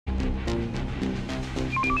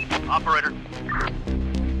Operator.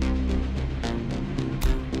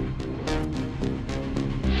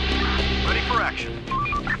 Ready for action.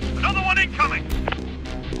 Another one incoming!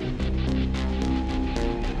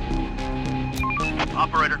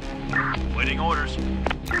 Operator. Waiting orders.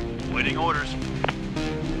 Waiting orders.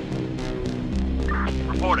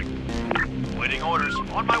 Reporting. Waiting orders.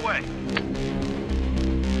 On my way.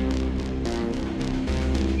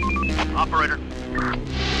 Operator.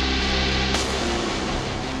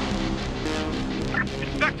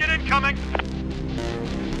 Infected incoming!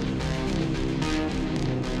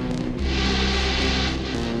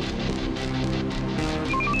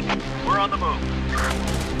 We're on the move.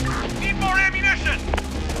 Need more ammunition!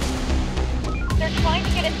 They're trying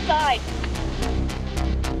to get inside.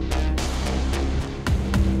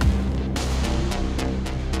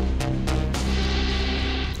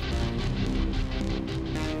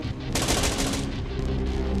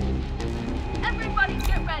 Everybody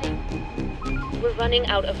get ready! We're running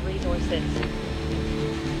out of resources.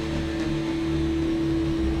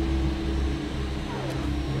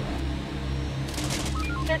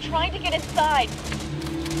 They're trying to get inside.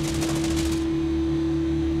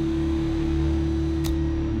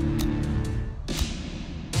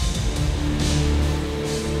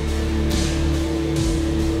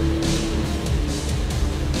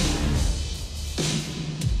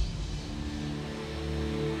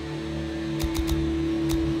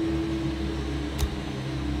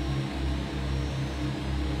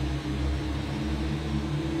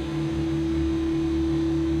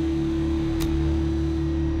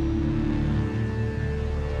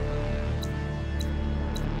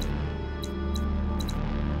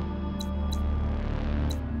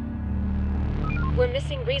 We're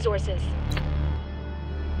missing resources.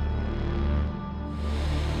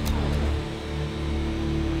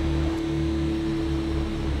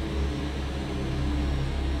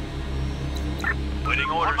 Waiting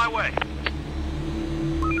orders. On my way.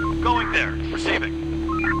 Going there.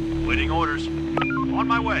 Receiving. Waiting orders. On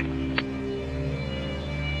my way.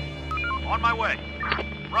 On my way.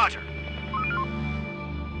 Roger.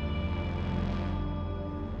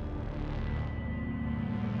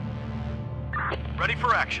 Ready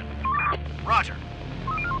for action. Roger.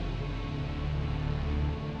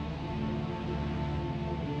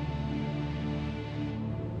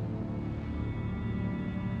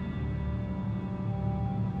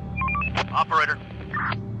 Operator.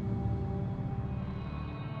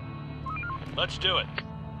 Let's do it.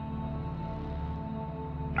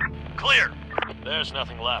 Clear. There's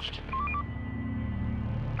nothing left.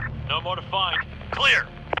 No more to find. Clear.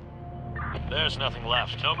 There's nothing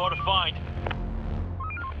left. No more to find.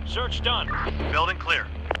 Search done. Building clear.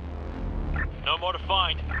 No more to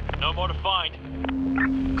find. No more to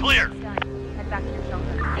find. Clear. Done. Head back to your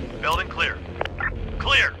shelter. Building clear.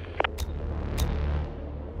 Clear.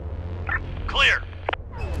 Clear.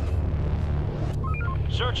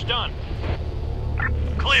 Search done.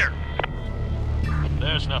 Clear.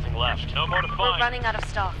 There's nothing left. No more to We're find. running out of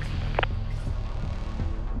stock.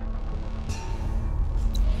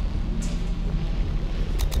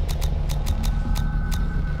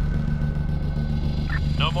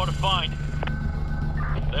 No more to find.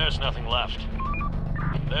 There's nothing left.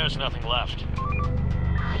 There's nothing left.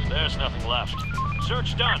 There's nothing left.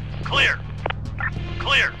 Search done. Clear.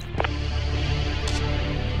 Clear.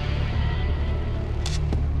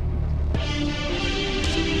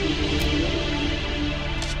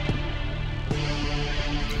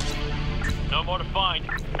 No more to find.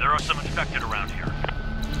 There are some infected around here.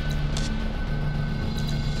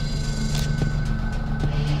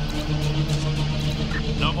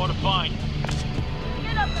 No more to find.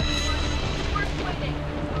 Get up, everyone! We're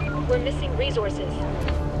quitting! We're missing resources.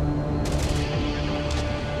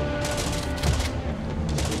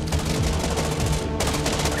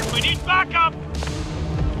 We need backup!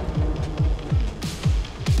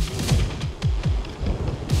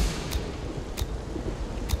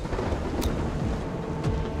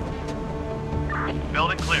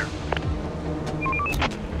 Building clear.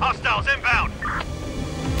 Hostiles inbound.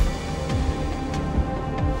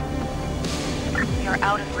 We are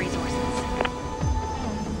out of resources.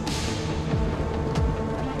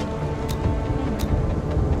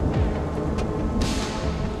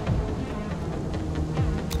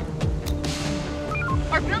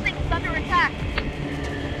 Our building is under attack.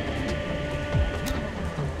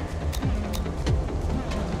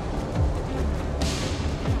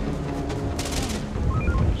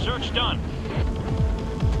 Search done.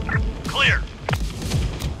 Clear.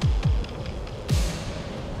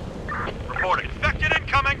 Reporting. Infected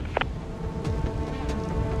incoming.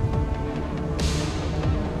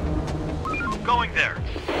 Going there.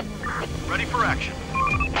 Ready for action.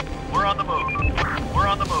 We're on the move. We're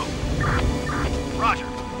on the move. Roger.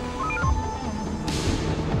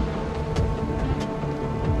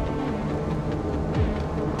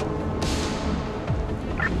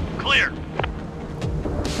 Clear.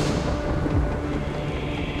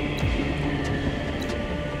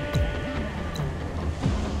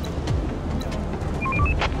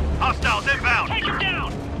 Hostiles inbound. Take him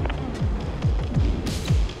down!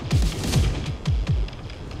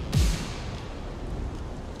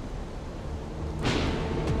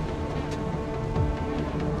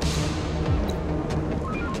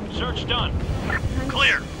 Search done.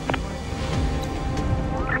 Clear.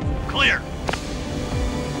 Clear.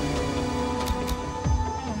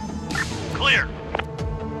 Clear.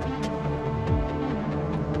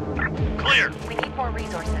 Clear. We need more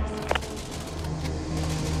resources.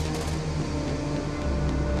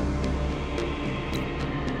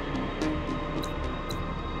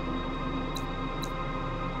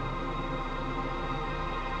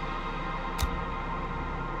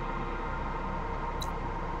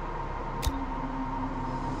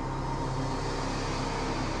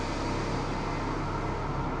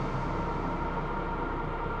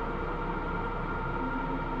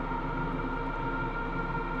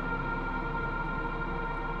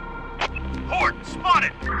 Horde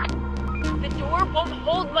spotted. The door won't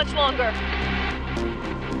hold much longer.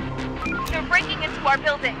 They're breaking into our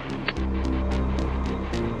building.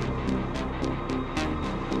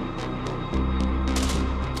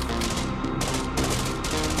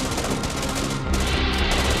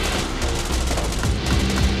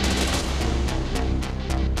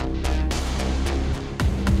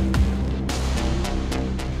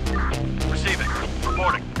 Receiving.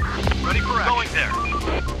 Reporting. Ready for action. Going there.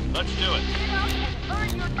 Let's do it.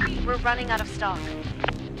 We're running out of stock.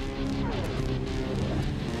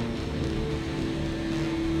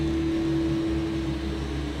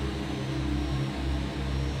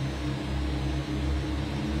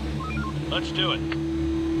 Let's do it.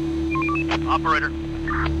 Operator.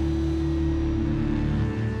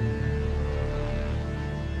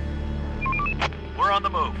 We're on the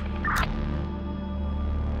move.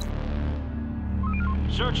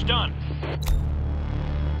 Search done.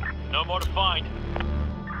 No more to find.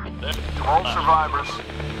 There. To all survivors,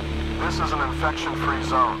 this is an infection-free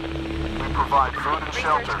zone. We provide food and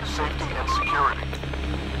shelter, safety and security.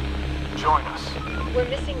 Join us. We're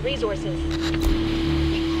missing resources.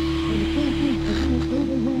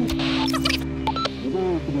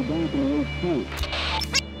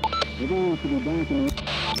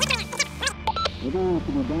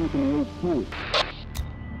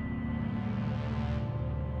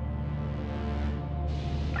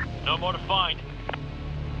 No more to find.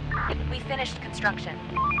 We finished construction.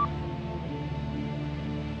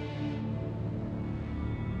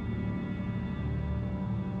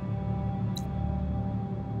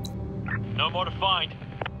 No more to find.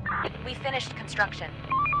 We finished construction.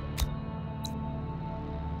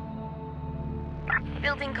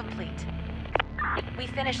 Building complete. We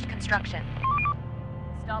finished construction.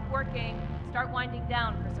 Stop working. Start winding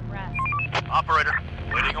down for some rest. Operator.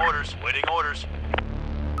 Waiting orders. Waiting orders.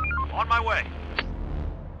 On my way.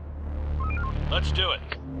 Let's do it.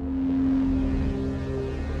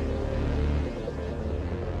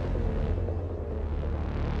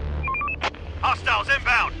 Hostiles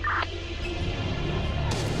inbound.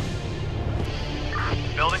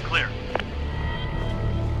 Building clear.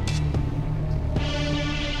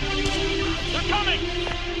 They're coming!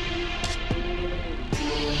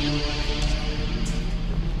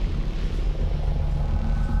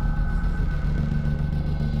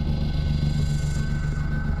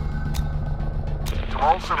 To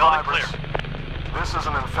all survivors, this is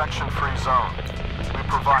an infection-free zone. We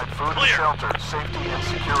provide food and shelter, safety and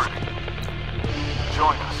security.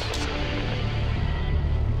 Join us.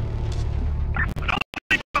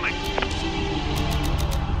 Coming.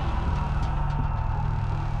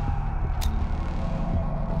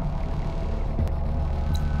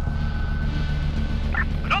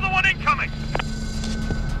 Another one incoming.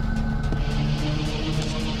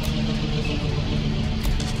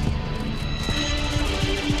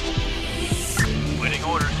 Waiting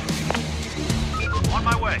orders. On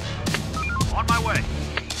my way. On my way.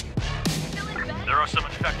 There are some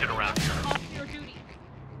infected around here.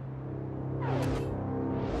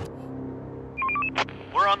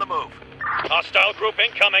 We're on the move. Hostile group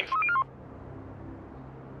incoming.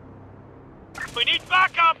 We need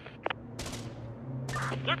backup!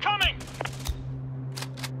 They're coming!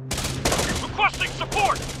 Requesting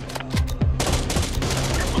support!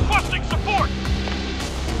 Requesting support!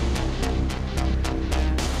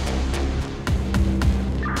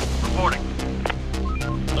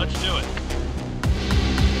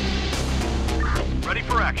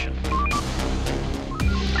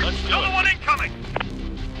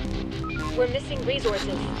 Requesting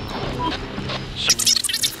resources.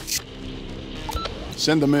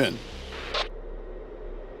 Send them in.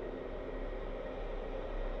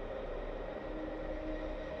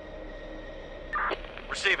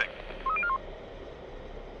 Receiving.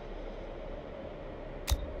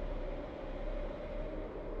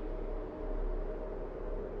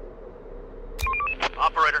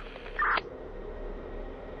 Operator.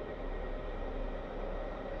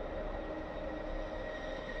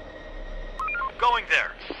 Going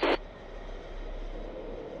there.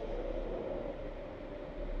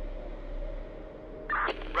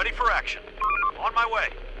 Ready for action. On my way.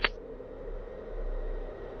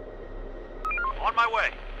 On my way.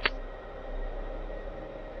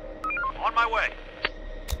 On my way.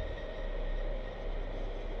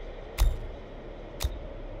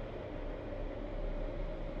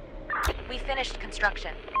 We finished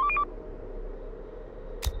construction.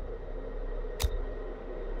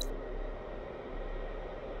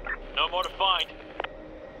 No more to find.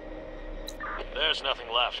 There's nothing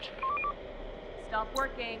left. Stop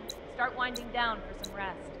working. Start winding down for some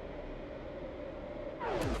rest.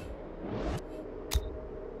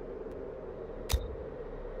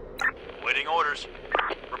 Waiting orders.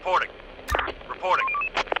 Reporting. Reporting.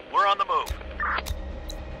 We're on the move.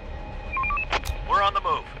 We're on the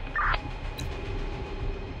move.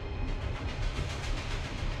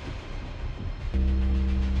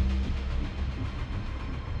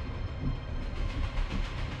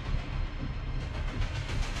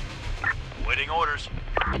 Waiting orders.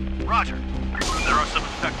 Roger. There are some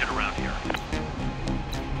infected around here.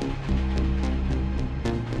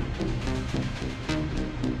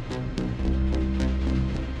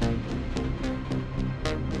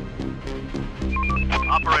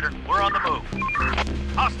 Operator, we're on the move.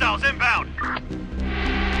 Hostiles inbound.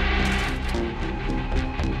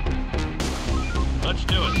 Let's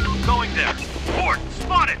do it. Going there. Horde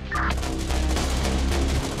spotted.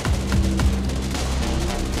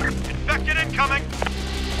 Infected incoming.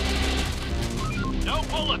 No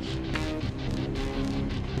bullets.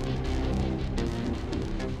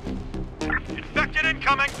 Infected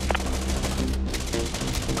incoming.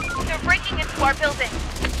 They're breaking into our building.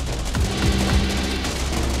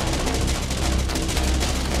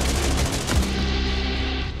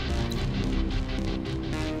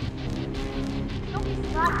 Don't be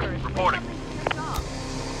slackers. Reporting. Get your job.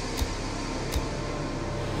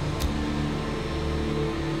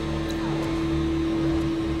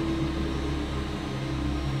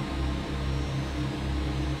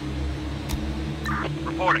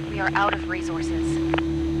 Reporting. We are out of resources.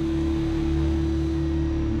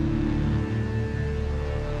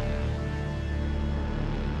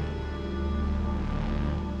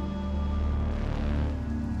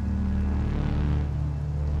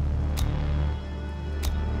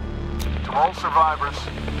 To all survivors,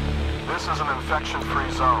 this is an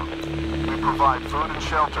infection-free zone. We provide food and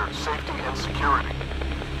shelter, safety and security.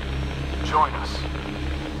 Join us.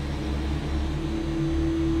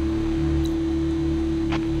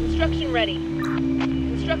 Construction ready.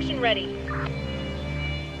 Construction ready.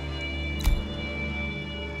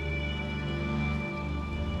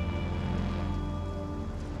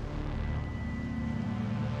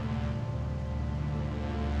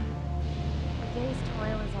 The day's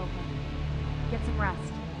toil is over. Get some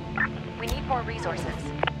rest. We need more resources.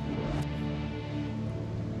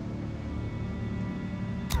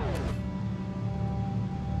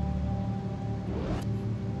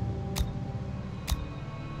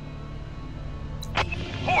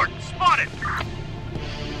 Horde spotted.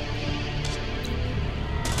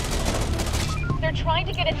 They're trying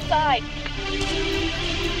to get inside.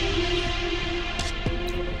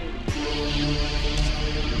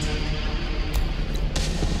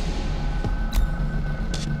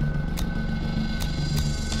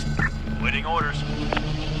 Waiting orders.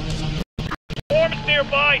 Hordes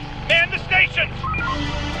nearby. Man the stations.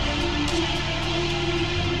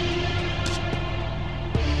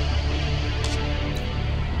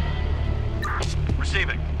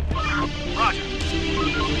 Receiving. Roger.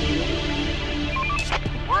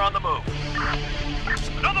 We're on the move.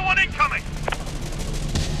 Another one incoming.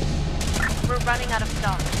 We're running out of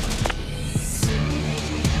stock.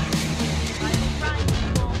 Run,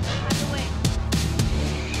 people. Don't have to wait.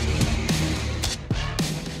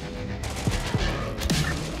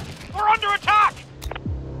 We're under attack.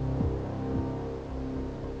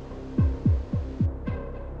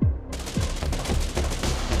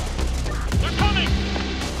 They're coming.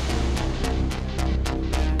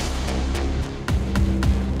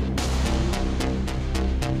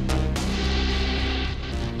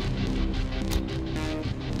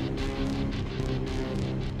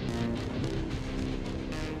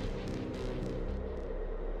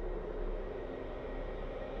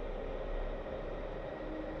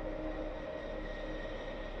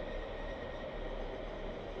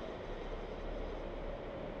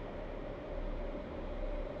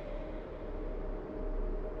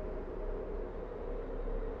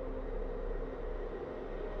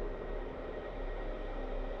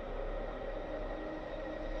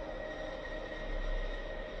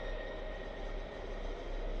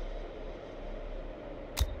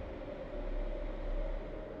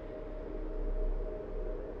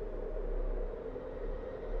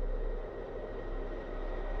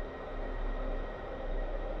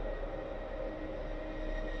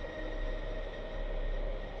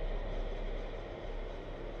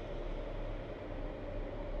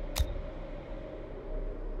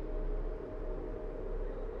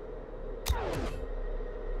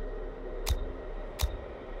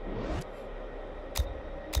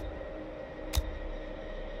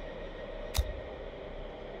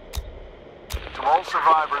 all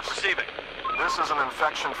survivors, Receiving. this is an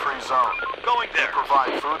infection-free zone. Going We there.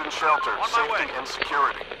 provide food and shelter, On my safety way. and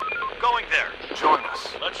security. Going there. Join us.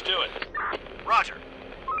 Let's do it. Roger.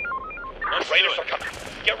 Let's do Raiders it. are coming.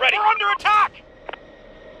 Get ready. We're under attack!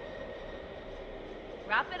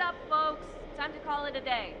 Wrap it up, folks. Time to call it a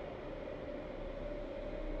day.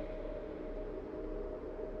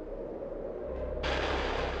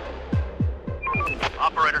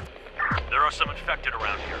 Operator, there are some infected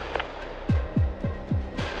around here.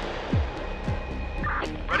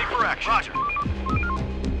 Ready for action. Roger.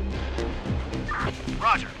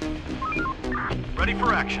 Roger. Ready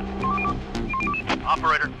for action.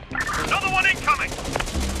 Operator, another one incoming!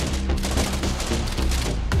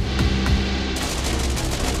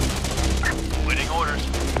 Waiting orders.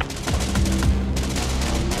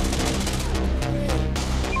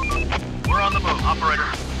 We're on the move, operator.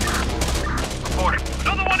 Reporting.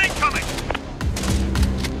 Another one incoming!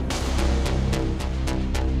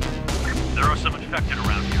 There are some infected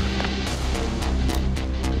around here.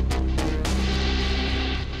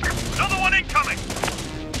 Another one incoming!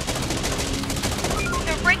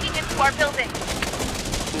 They're breaking into our building.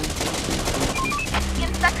 The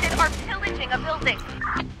infected are pillaging a building.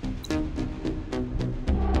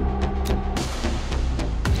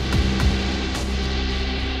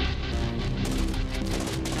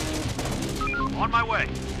 On my way.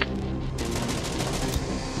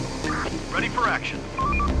 Ready for action.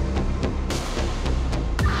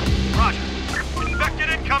 Roger. Infected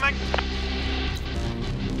incoming!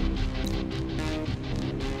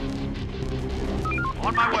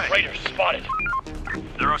 On my way. Raiders spotted.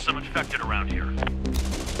 There are some infected around here.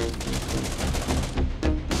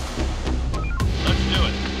 Let's do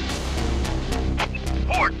it.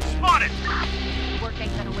 Horde spotted! The work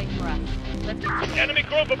ain't gonna wait for us. Let's get to it. Enemy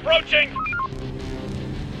group approaching!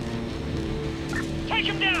 Take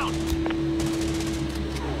him down!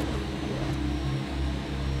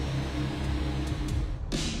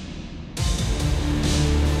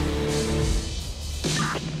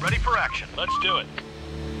 Ready for action. Let's do it.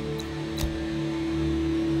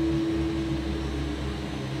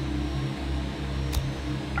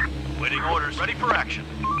 Waiting orders. Ready for action.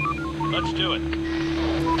 Let's do it.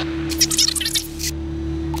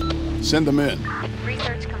 Send them in.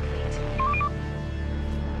 Research complete.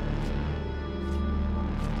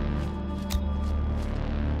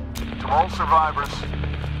 To all survivors,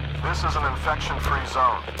 this is an infection-free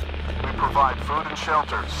zone. We provide food and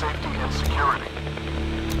shelter, safety and security.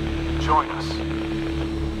 Join us.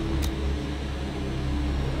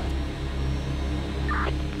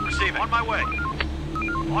 Receiving. On my way.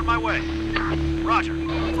 On my way. Roger.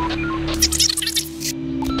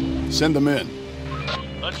 Send them in.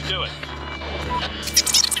 Let's do it.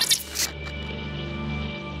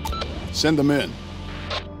 Send them in.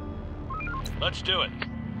 Let's do it.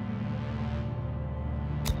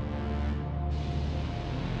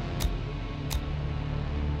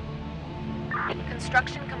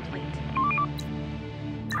 Construction complete.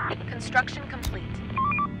 Construction complete.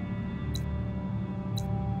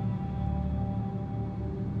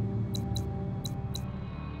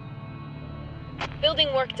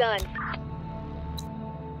 Building work done.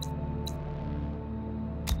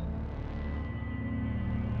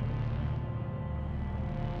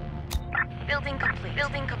 Building complete.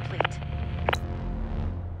 Building complete.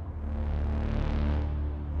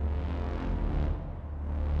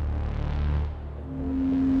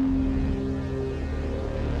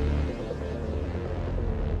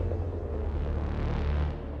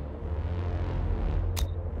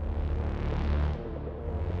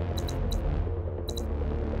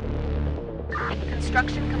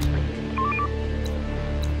 Construction complete.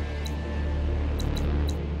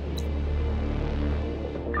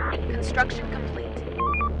 Construction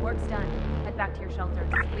complete. Work's done. Head back to your shelters.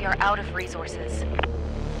 We are out of resources.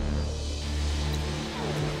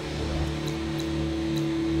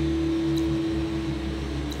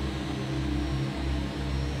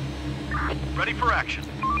 Ready for action.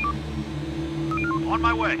 On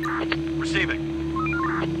my way.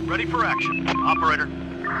 Receiving. Ready for action. Operator.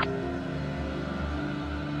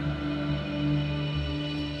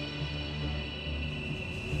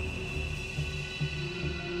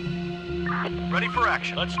 Ready for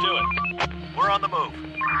action. Let's do it. We're on the move.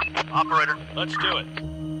 Operator. Let's do it.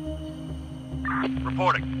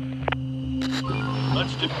 Reporting.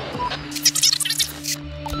 Let's do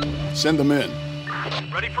Send them in.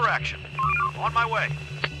 Ready for action. On my way.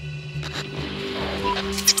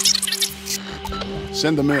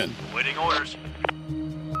 Send them in. Waiting orders.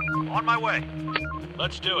 On my way.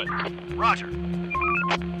 Let's do it. Roger.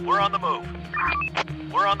 We're on the move.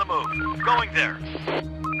 We're on the move. Going there.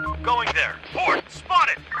 Going there. Port,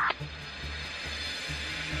 spotted!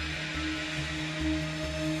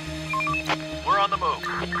 We're on the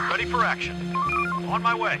move. Ready for action. On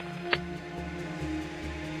my way.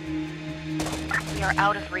 We are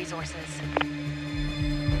out of resources.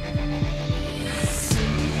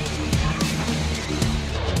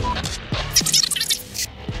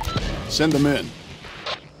 Send them in.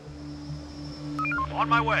 On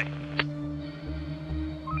my way.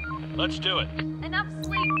 Let's do it. Enough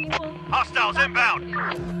sleep, people. Hostiles inbound.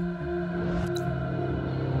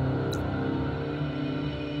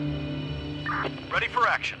 Ready for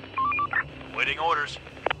action. Waiting orders.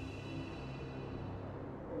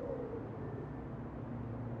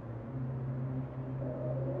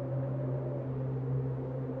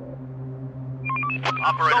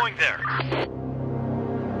 Operator. Going there.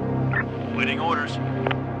 Waiting orders.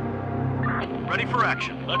 Ready for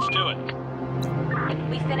action. Let's do it.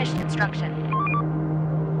 We finished construction.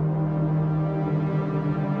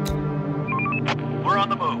 We're on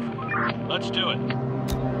the move. Let's do it.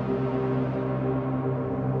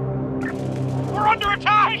 We're under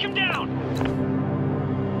attack! Take him down!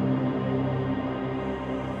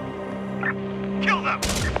 Kill them!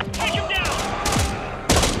 Take him down!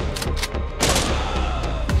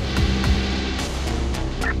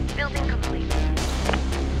 Building complete.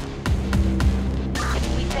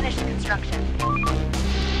 We finished construction.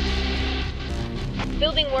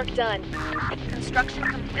 Building work done. Construction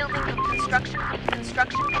complete. Construction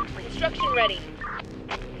complete. Construction ready.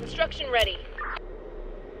 Construction ready.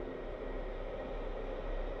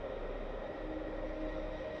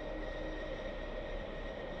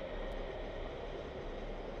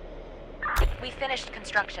 We finished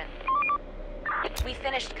construction. We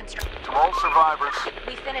finished construction. To all survivors,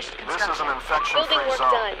 We finished this construction. is an Building infection-free work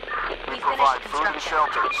zone. done. We We provide finished food and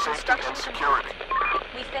shelter, construction. safety, and Construction security.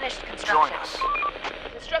 We finished Join construction. us.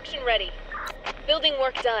 Construction ready. Building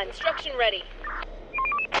work done. Construction ready.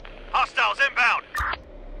 Hostiles inbound!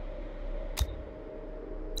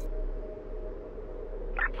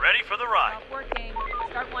 Ready for the ride. Stop working.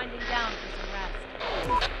 Start winding down for some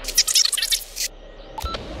rest.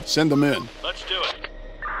 Send them in. Let's do it.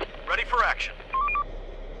 Ready for action.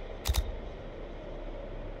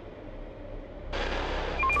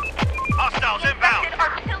 Hostiles inbound! Infected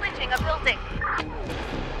are pillaging a building.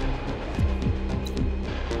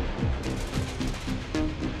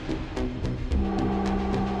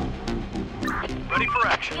 Ready for The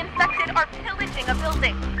action. infected are pillaging a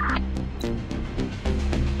building.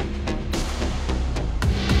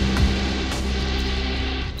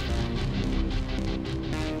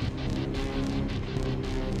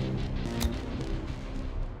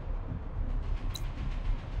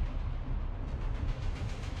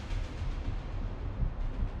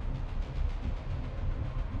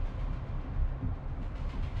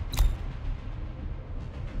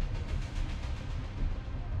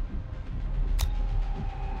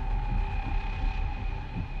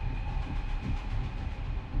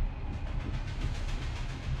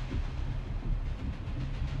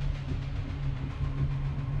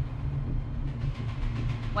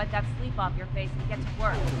 Wipe that sleep off your face and get to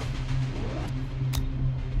work.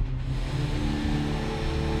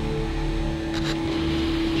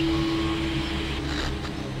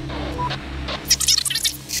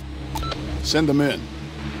 Send them in.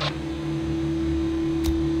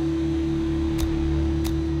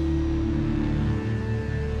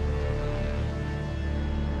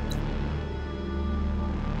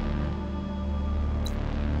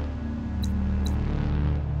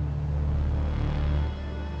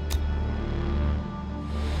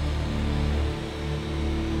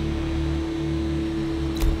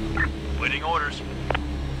 Waiting orders.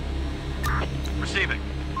 Receiving.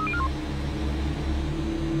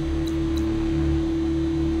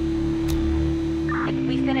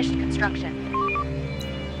 We finished construction.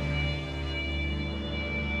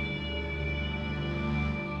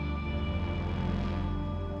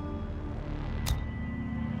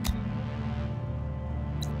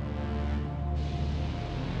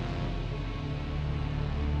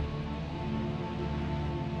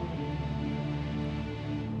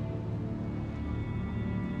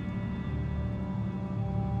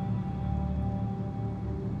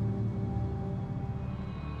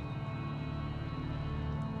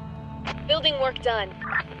 Building work done.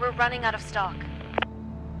 We're running out of stock.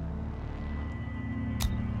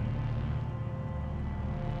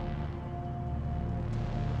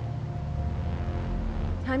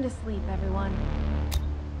 Time to sleep, everyone.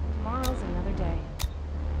 Tomorrow's another day.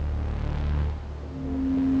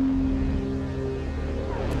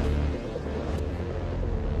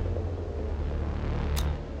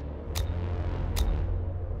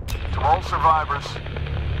 all survivors,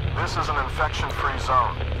 this is an infection-free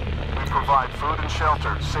zone. We provide food and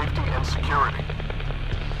shelter, safety and security.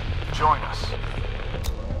 Join us.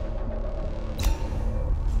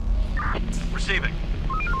 Receiving.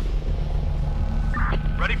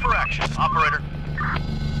 Ready for action, operator.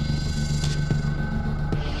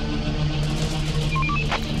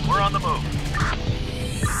 We're on the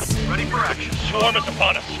move. Ready for action. Swarm is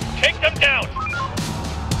upon us. Take them down!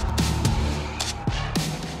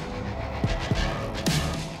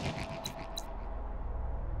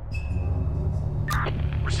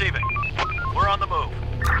 Receiving. We're on the move.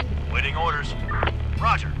 Waiting orders.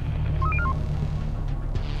 Roger.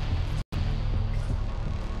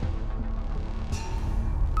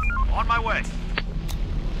 On my way.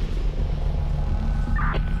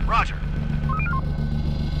 Roger.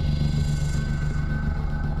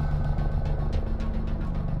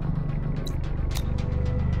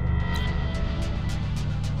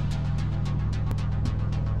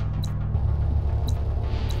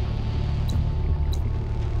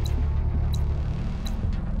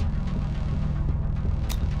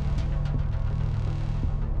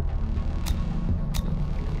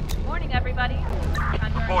 Morning, everybody.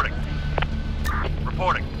 Reporting.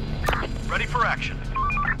 Reporting. Ready for action.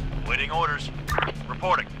 Waiting orders.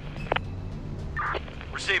 Reporting.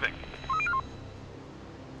 Receiving.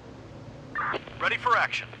 Ready for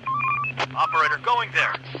action. Operator, going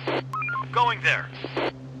there. Going there.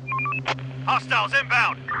 Hostiles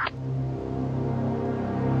inbound.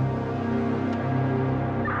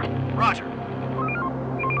 Roger.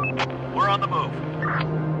 We're on the move.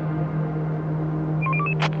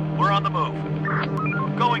 We're on the move.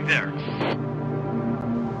 Going there.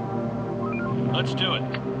 Let's do it.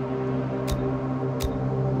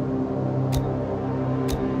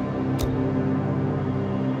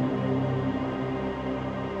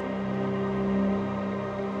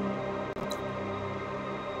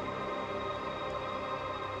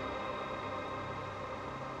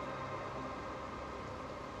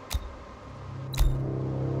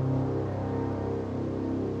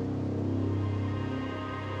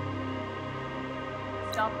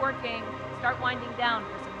 Stop working. Start winding down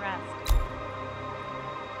for some rest.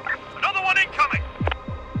 Another one incoming!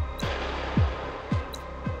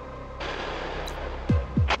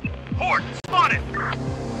 Horde spotted!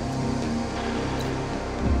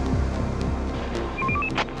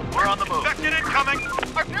 We're on the move. Infected incoming!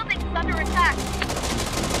 Our building's under attack.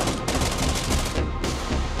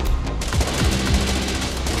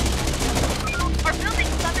 Our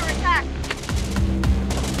building's under attack.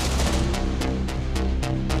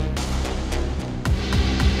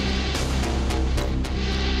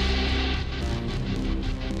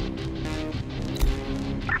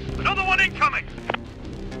 Another one incoming!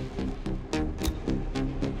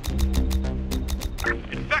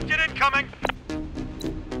 Infected incoming!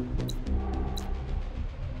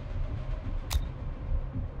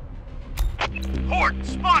 Horde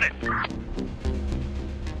spotted!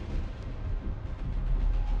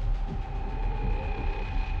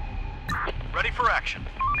 Ready for action.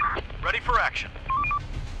 Ready for action.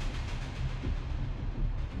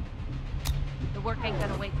 The work ain't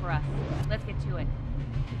gonna wait for us. Let's get to it.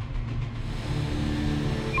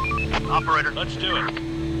 Operator, Let's do it.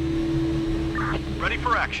 ready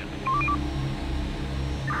for action.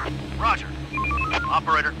 Roger.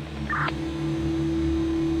 Operator.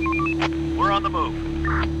 We're on the move.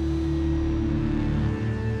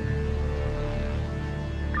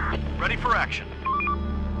 Ready for action.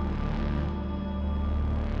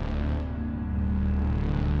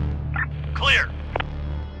 Clear.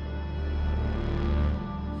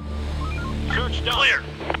 Search done. Clear.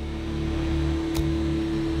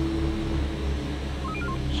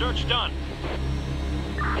 Search done.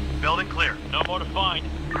 Building clear. No more to find.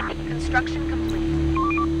 Construction complete.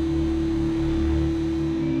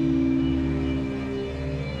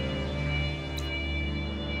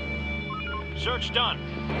 Search done.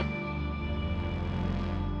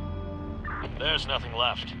 There's nothing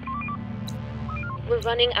left. We're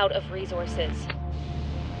running out of resources.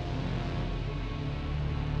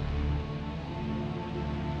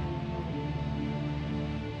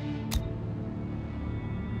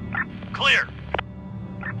 Clear.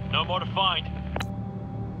 No more to find.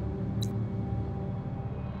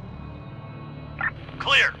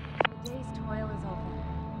 Clear. The day's toil is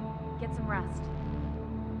over. Get some rest.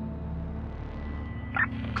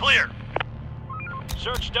 Clear.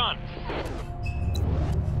 Search done.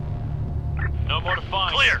 No more to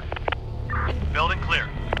find. Clear. Building clear.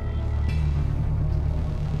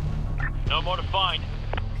 No more to find.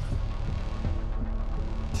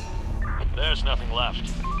 There's nothing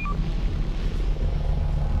left.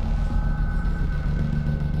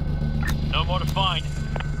 to find.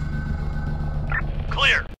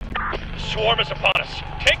 Clear. The swarm is upon us.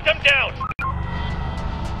 Take them down!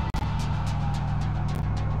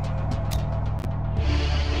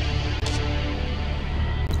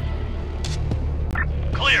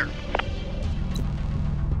 Clear.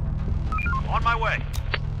 On my way.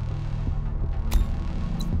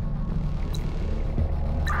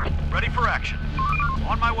 Ready for action.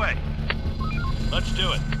 On my way. Let's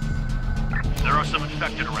do it. There are some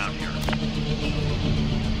infected around here.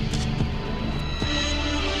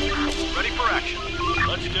 Ready for action.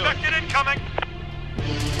 Let's do it. Infected incoming.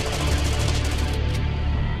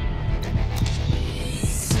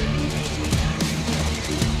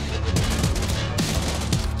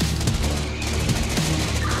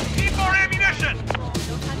 Need more ammunition.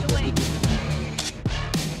 No time to wait.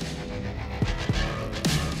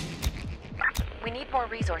 We need more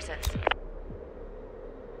resources.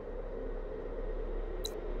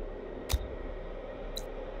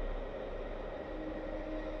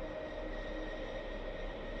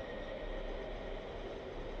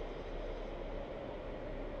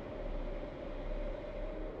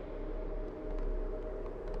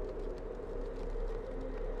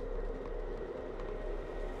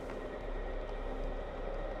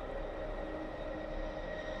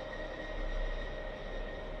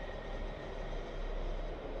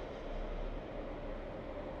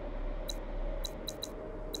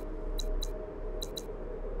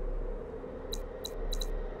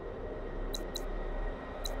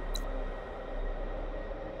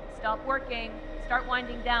 Stop working. Start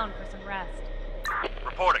winding down for some rest.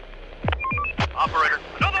 Reporting. Operator,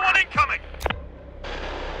 another one incoming.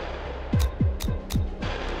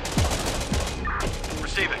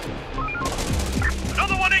 Receiving.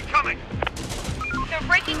 Another one incoming. They're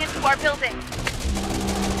breaking into our building.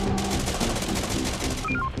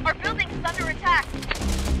 Our building's under attack.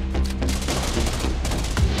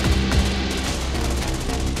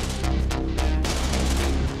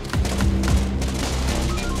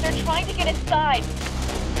 They're trying to get inside.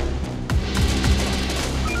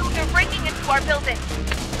 They're breaking into our building.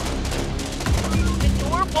 The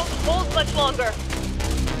door won't hold much longer.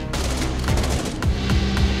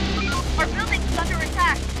 Our building's under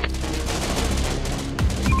attack.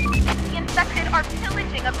 The infected are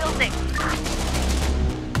pillaging a building.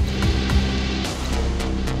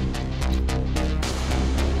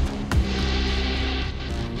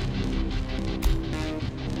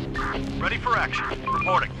 Ready for action.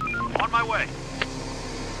 Reporting. On my way.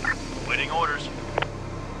 Waiting orders.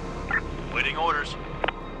 Waiting orders.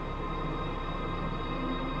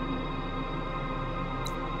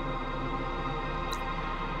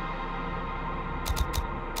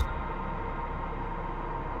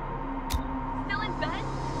 Still in bed?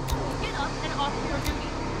 Get up and off to your duty.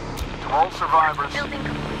 To all survivors, Building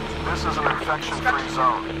complete. this is an infection-free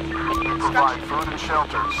zone. We provide food and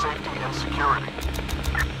shelter, safety and security.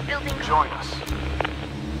 Building Join us.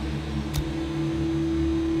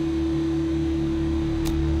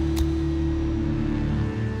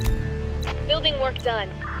 Building work done.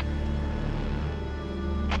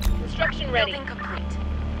 Construction ready. Building complete.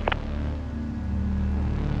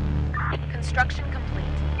 Construction complete.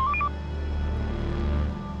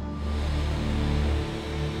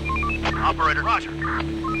 Operator, roger.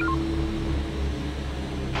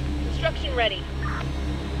 Construction ready.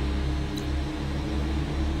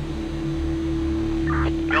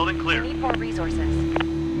 Building We clear. need more resources.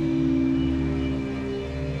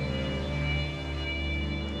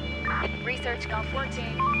 Research Stop complete.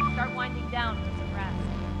 working. Start winding down for some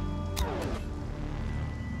rest.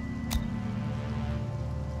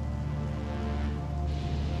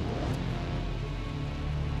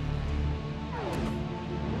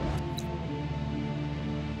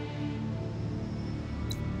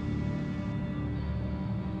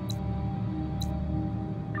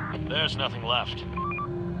 There's nothing left.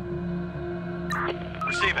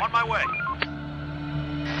 Receiving. On my way.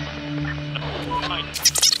 Find.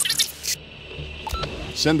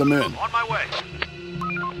 Send them in. On my way.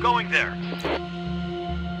 Going there.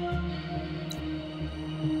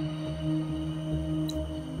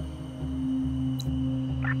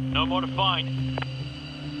 No more to find.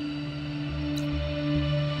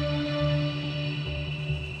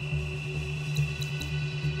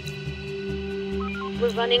 We're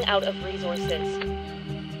running out of resources.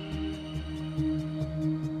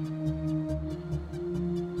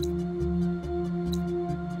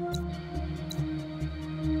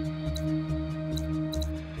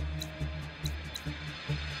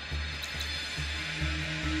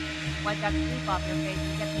 Wipe that sleep off your face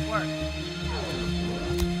and get to work.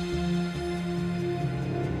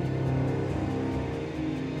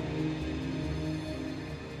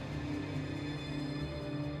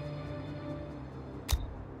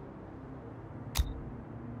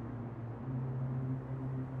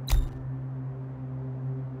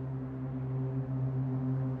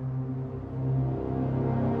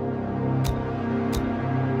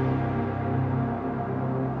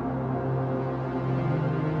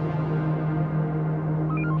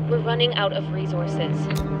 running out of resources.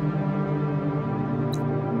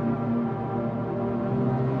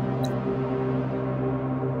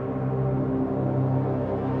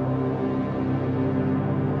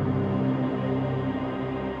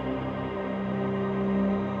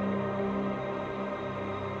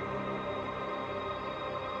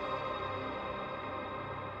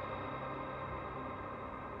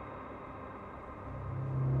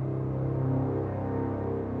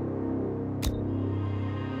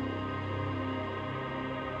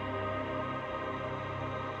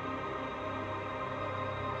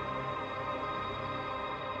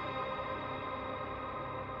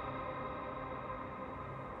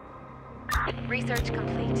 Research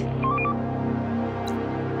complete.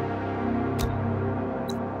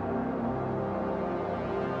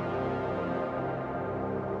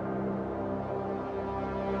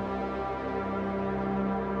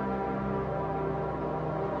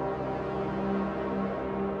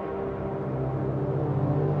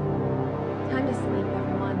 Time to sleep,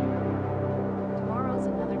 everyone. Tomorrow's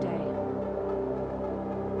another day.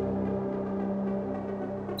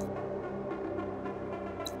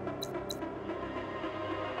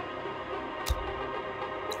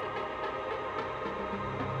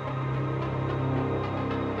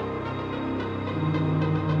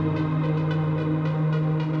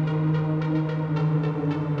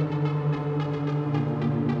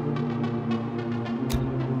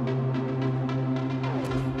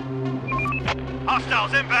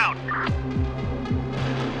 Hostiles inbound!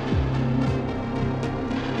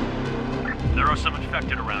 There are some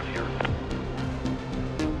infected around here.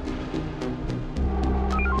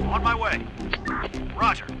 On my way.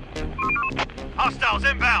 Roger. Hostiles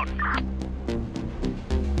inbound!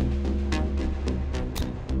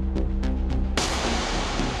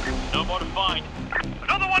 No more to find.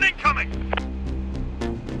 Another one incoming!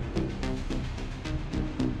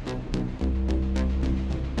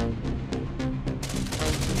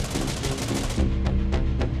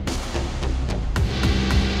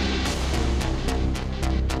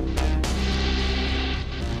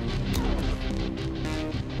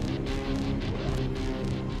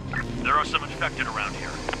 There are some infected around here.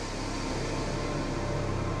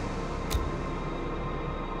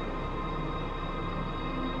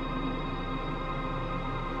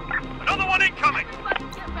 Another one incoming!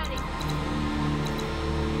 Get ready.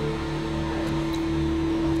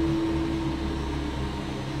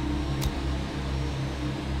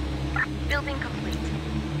 Building complete.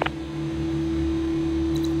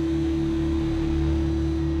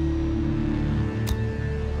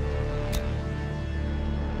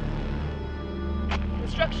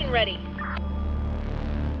 Construction ready.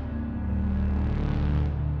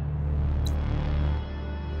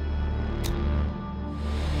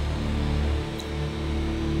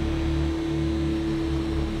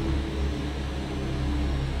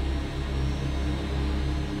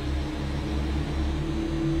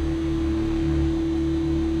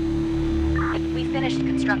 We finished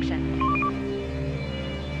construction.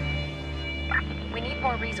 We need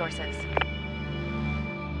more resources.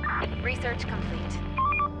 Research complete.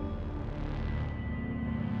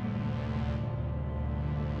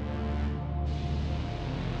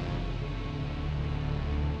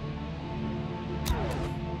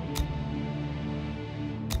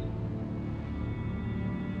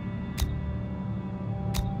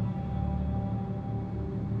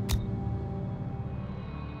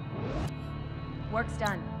 Work's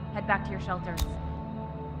done. Head back to your shelters.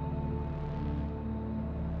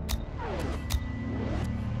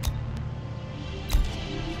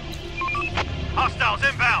 Hostiles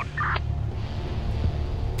inbound!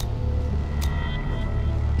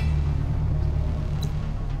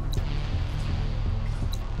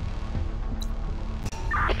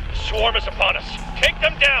 Swarm is upon us. Take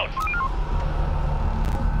them down!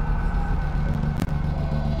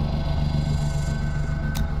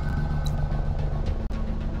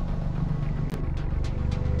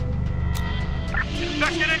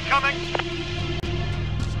 Infected incoming!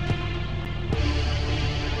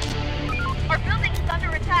 Our building is under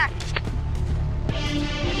attack.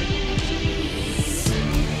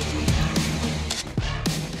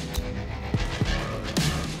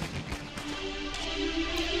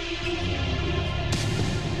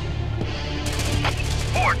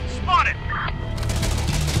 Horde spotted!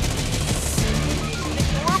 The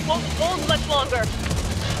door won't hold much longer.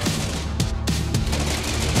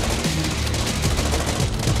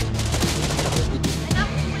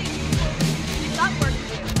 Enough, please. We've got work to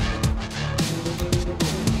do.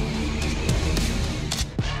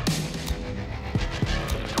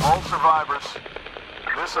 To all survivors,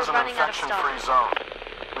 this is an running out of infection-free zone.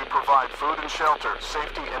 We provide food and shelter,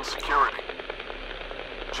 safety and security.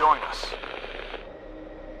 Join us.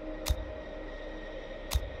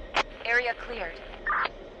 Area cleared.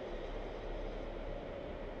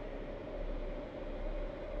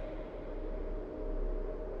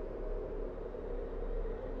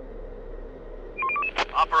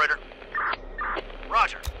 Operator.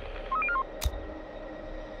 Roger.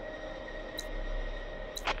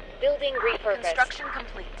 Building repurposed. Construction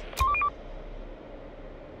complete.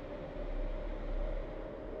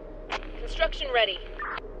 Construction ready.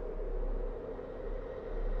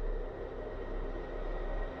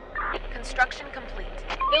 Construction complete.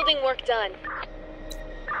 Building work done.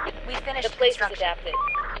 We finished The place is construction. adapted.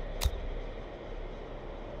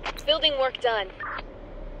 Building work done.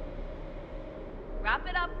 Wrap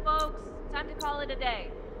it up, folks. Time to call it a day.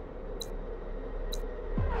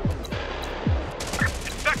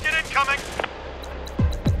 Infected incoming.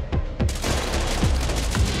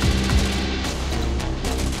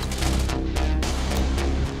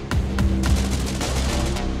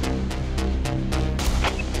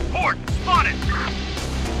 Port spotted.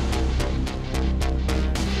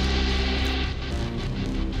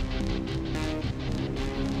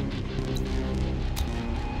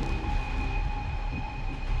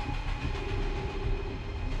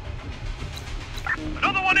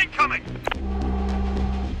 Another one incoming.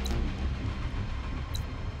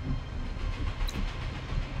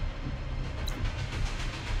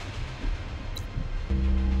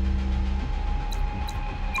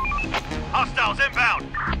 Hostiles inbound.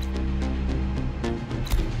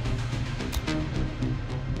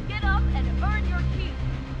 Get up and earn your keep.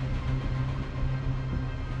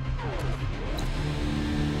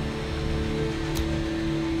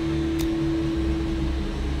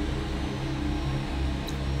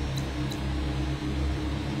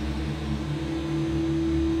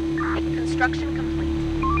 Construction complete.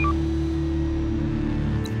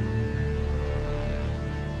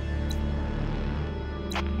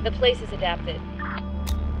 The place is adapted.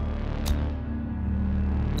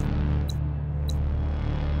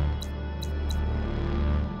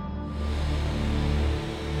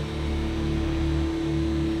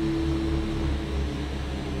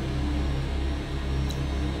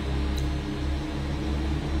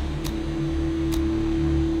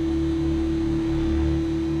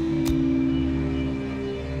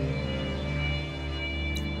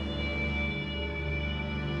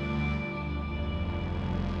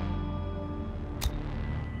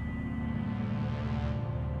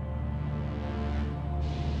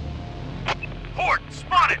 Port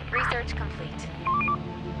spotted. Research complete.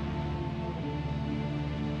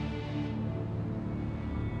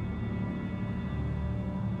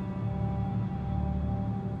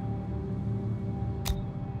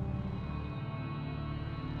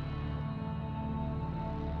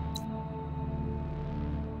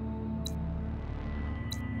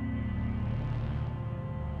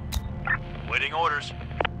 Waiting orders.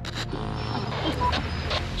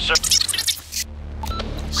 Sir,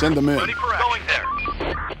 Send them in. Ready for action. Going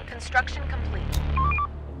there. Construction complete.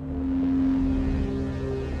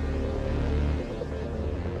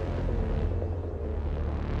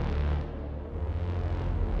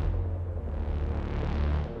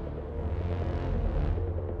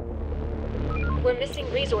 We're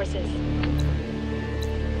missing resources.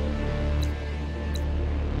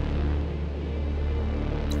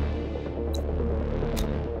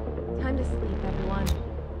 Time to sleep, everyone.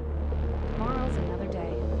 Tomorrow's another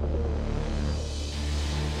day.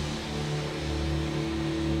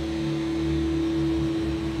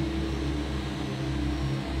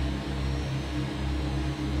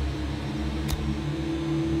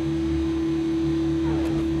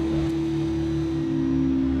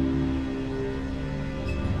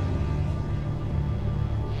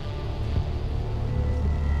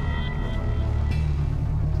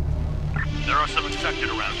 There are some infected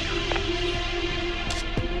around here.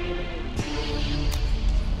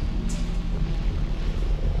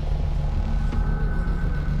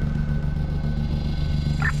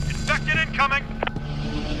 Infected incoming.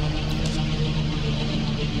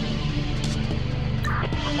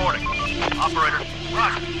 Reporting. Operator.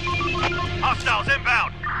 Roger. Hostiles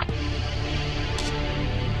inbound.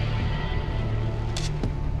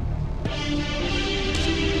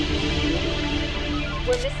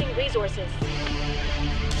 We're missing resources.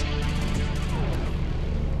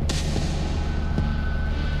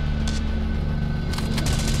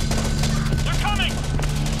 they're coming!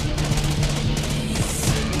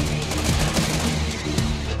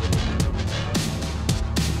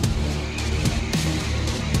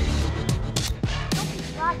 Don't be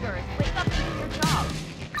slackers. Wake up and do your job.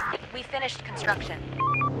 We finished construction.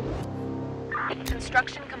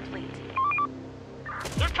 Construction complete.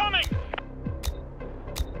 They're coming!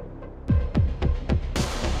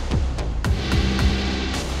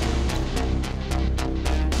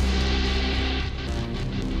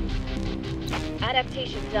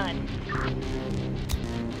 Adaptation done.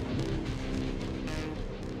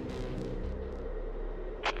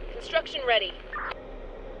 Construction ready.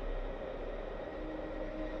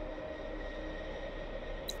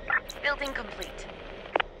 Building complete.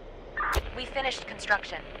 We finished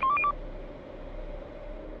construction.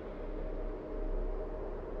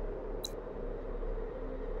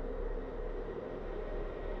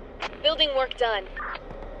 Building work done.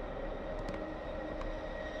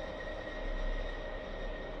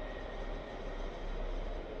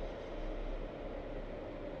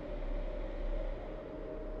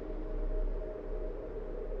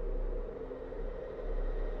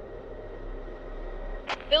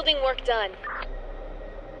 Building work done.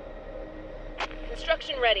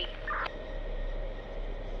 Construction ready.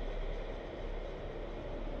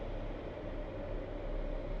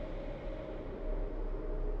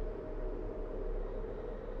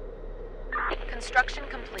 Construction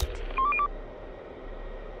complete.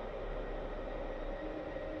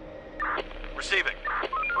 Receiving.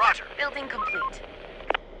 Roger. Building complete.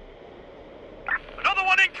 Another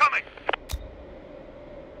one incoming!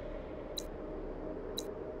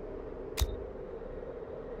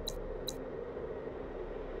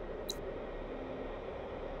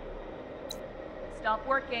 Stop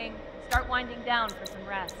working. Start winding down for some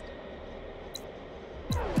rest.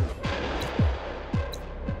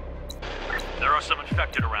 There are some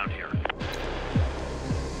infected around here.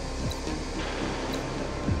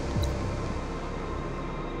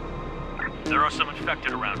 There are some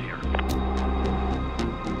infected around here.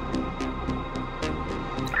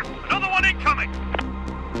 Another one incoming!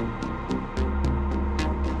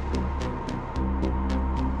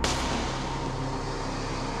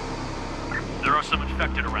 There are some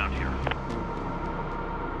infected around here.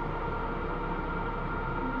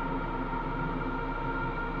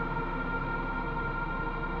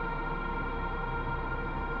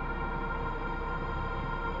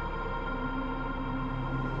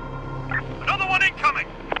 Another one incoming!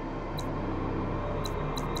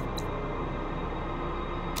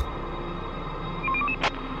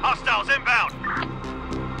 Hostiles inbound!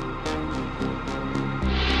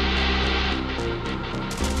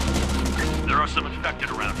 There are some infected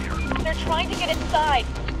around here. They're trying to get inside.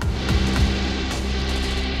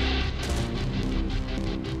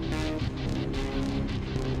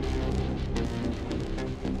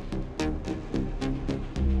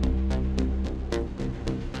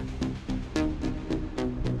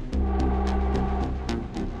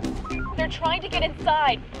 They're trying to get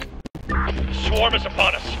inside. The swarm is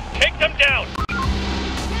upon us. Take them down!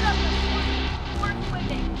 Get up, we're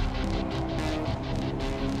quitting.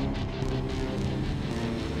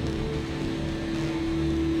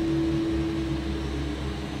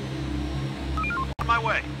 On my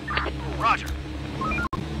way. Roger.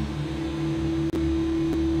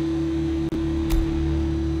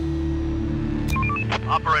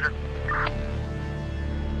 Operator.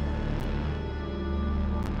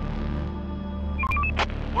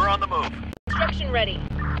 We're on the move. Construction ready.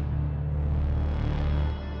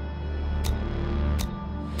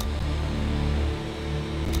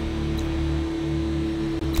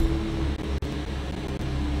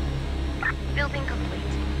 Building complete.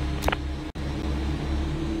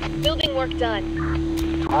 Building work done.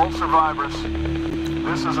 To all survivors,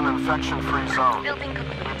 this is an infection-free zone. Building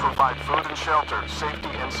complete. We provide food and shelter, safety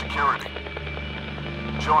and security.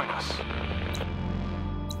 Join us.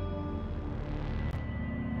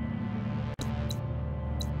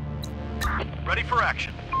 Ready for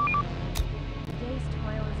action. The day's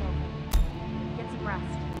toil is over. Get some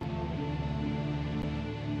rest.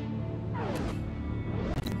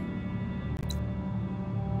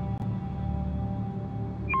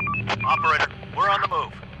 Operator, we're on the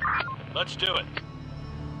move. Let's do it.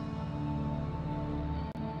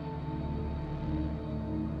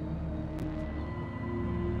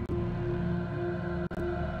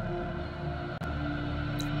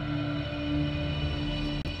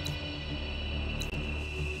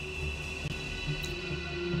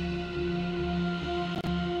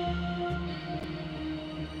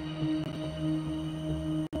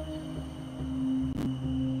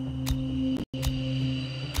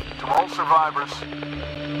 To all survivors,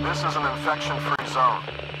 this is an infection-free zone.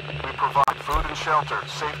 We provide food and shelter,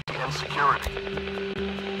 safety and security.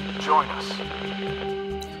 Join us.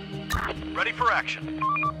 Ready for action.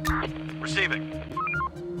 Receiving.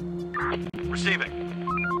 Receiving.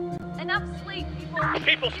 Enough sleep, people.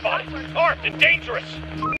 People spotted! Armed and dangerous!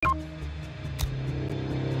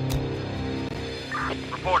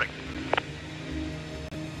 Reporting.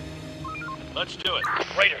 Let's do it.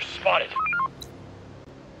 Raiders spotted.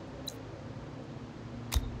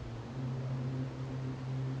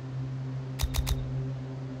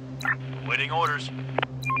 Waiting orders.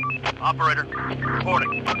 Operator.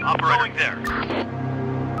 Reporting. Operator. Going there.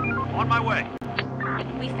 On my way.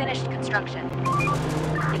 We finished construction.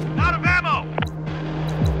 Out of ammo!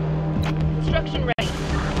 Construction ready.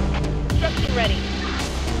 Construction ready.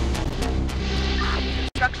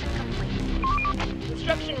 Construction complete.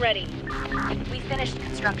 Construction ready. We finished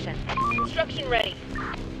construction. Construction ready.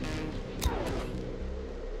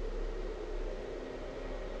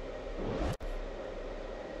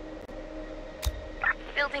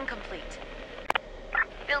 Building complete.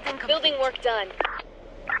 Building complete. Building work done.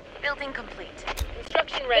 Building complete.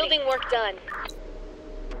 Construction ready. Building work done.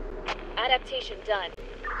 Adaptation done.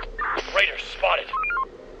 Raiders spotted.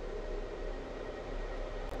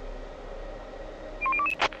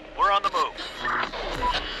 We're on the move.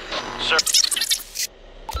 Sir.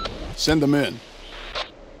 Send them in.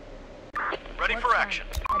 Ready for action.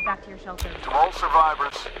 Head back to your shelters. To all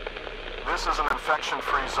survivors, this is an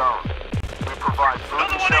infection-free zone. We provide food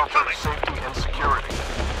and shelter, safety and security.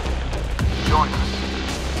 Join us.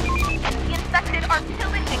 The infected are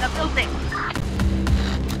pillaging a building.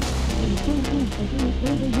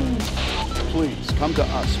 Please, come to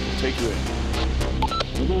us. We'll take you in.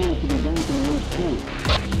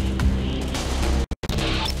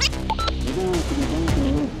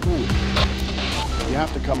 You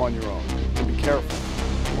have to come on your own. And be careful.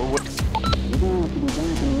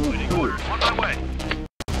 Waiting orders. On my way.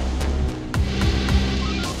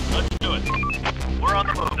 Let's do it. We're on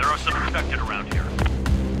the move. There are some infected around here.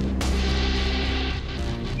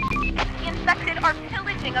 The infected are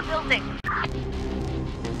pillaging a building.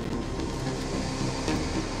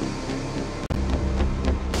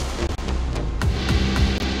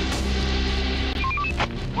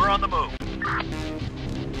 We're on the move.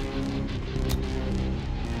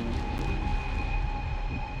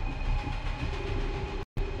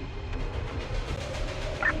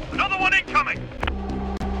 Another one incoming!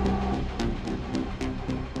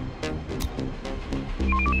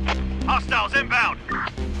 Hostiles inbound!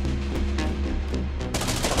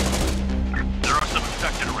 There are some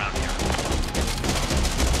infected around here.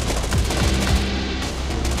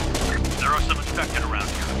 There are some infected around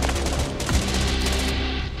here.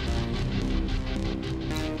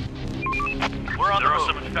 We're on the move. There are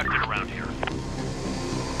some infected around here.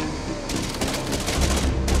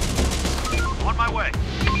 On my way.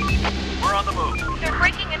 We're on the move. They're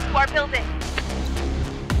breaking into our building.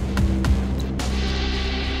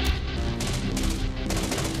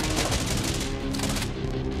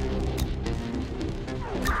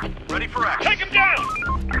 Ready for action. Take him down!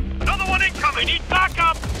 Another one incoming! We need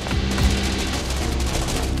backup!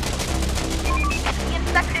 The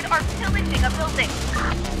infected are pillaging a building.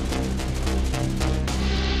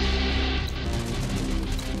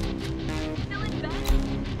 Still in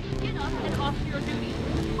bed? Get up and off to your duty.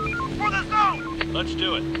 For the zone! Let's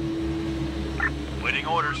do it. Waiting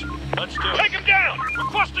orders. Let's do it. Take him down!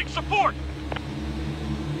 Requesting support!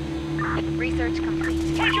 Research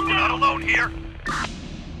complete. Take him We're not down! alone here.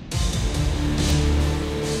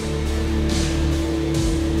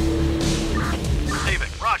 Receiving.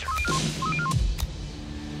 Roger.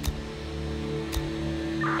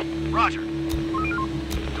 Roger.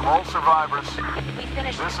 To all survivors, We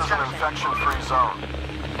finished this is an construction. infection-free zone.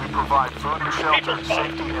 We provide food and shelter, People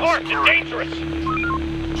safety spotted! and Armed and security.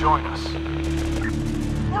 dangerous! Join us.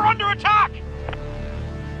 We're under attack!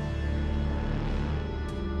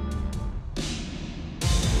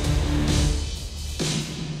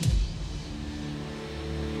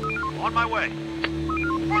 On my way.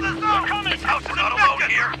 For the zone! They're coming! This house is not alone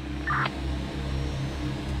here.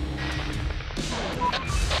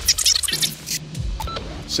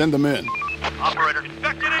 Send them in. Operator,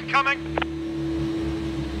 infected incoming.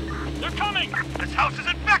 They're coming! This house is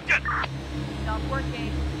infected. Stop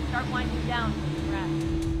working. Start winding down. Rest.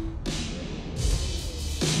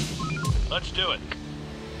 Let's do it.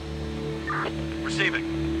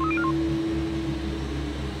 Receiving.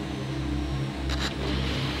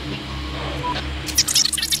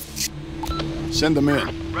 Send them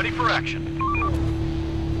in. Ready for action.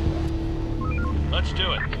 Let's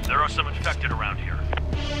do it. There are some infected around here.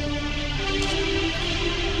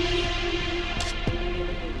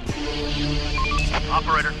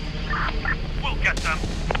 Operator, we'll get them.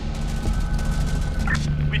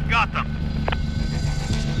 We've got them.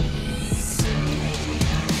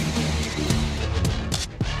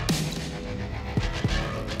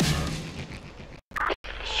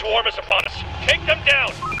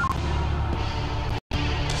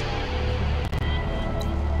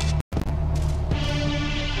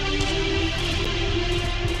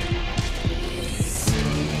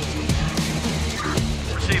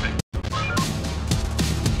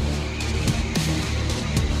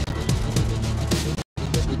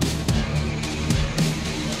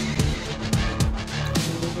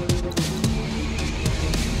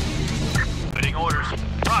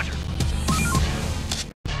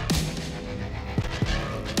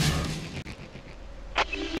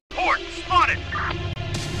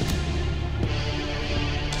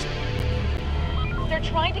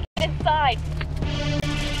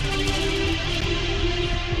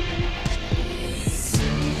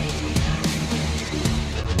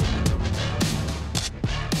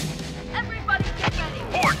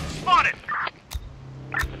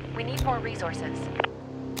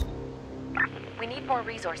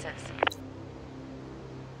 resources.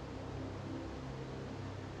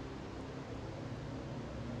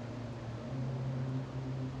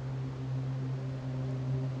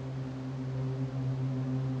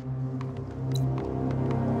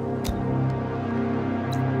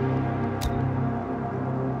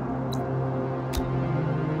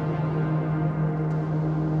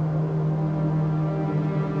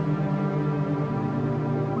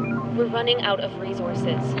 We're running out of resources.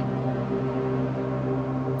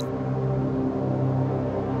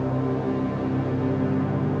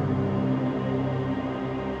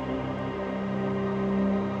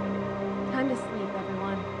 Time to sleep,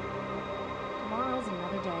 everyone. Tomorrow's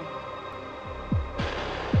another day.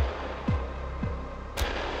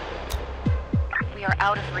 We are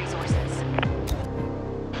out of resources.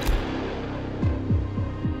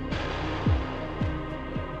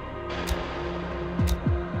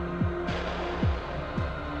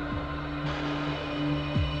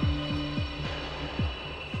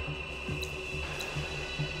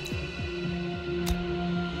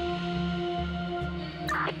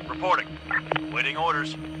 Reporting. Waiting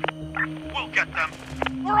orders. We'll get them.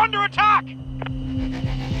 We're under attack!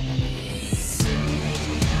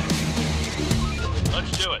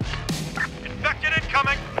 Let's do it. Infected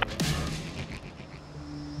incoming!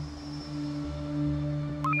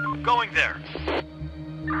 Going there.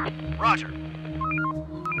 Roger.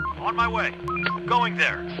 On my way. Going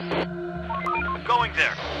there. Going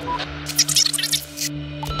there.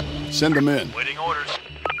 Send them in. Waiting orders.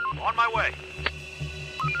 On my way.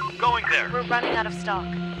 Going there. We're running out of stock.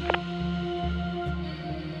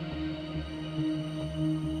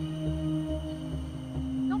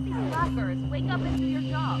 Don't be slackers. Wake up and do your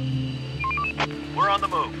job. We're on the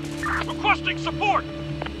move. Requesting support!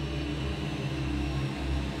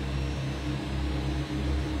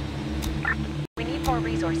 We need more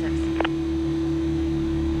resources.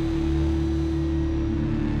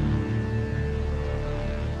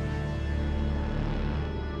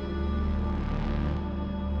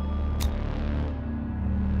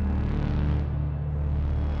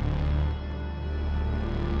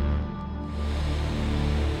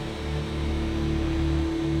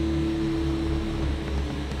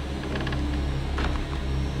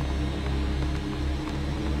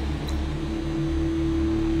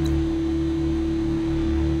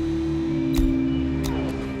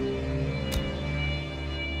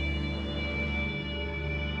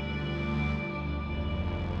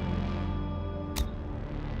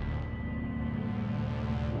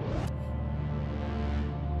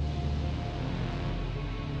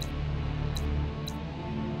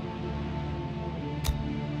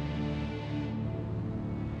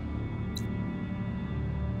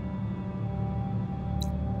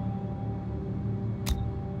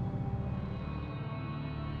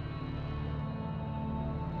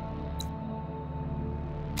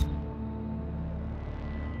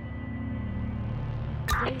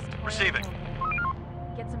 Today's toil is Receiving.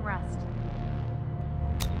 over. Get some rest.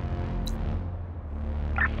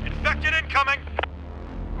 Infected incoming!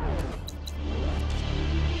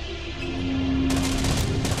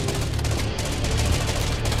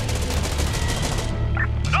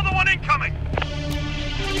 Another one incoming!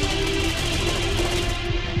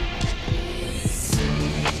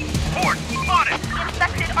 Port, spotted!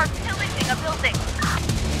 Infected are pillaging a building.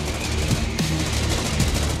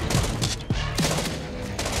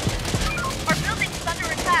 Our building's under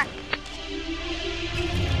attack.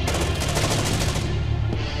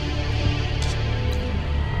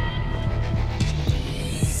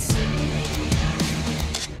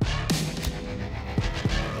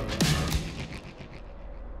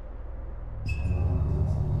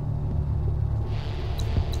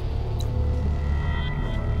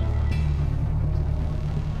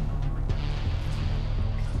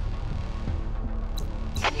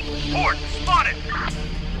 Port, spotted!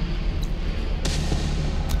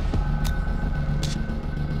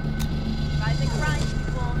 Rising crime,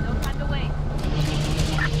 people. No time to waste.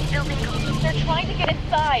 Building complete. They're trying to get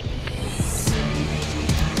inside.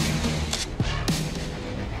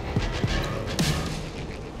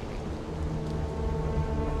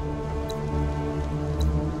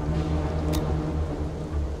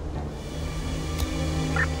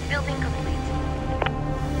 Building complete.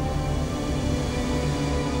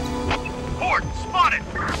 Port, spotted!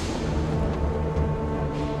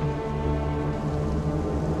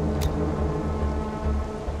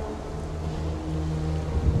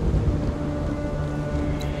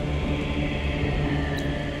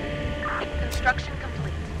 Construction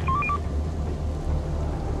complete.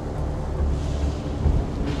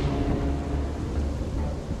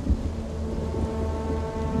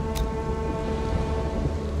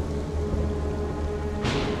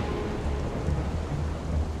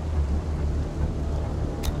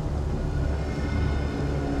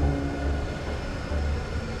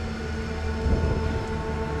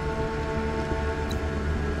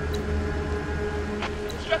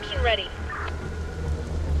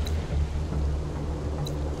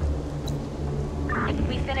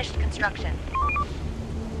 finished construction.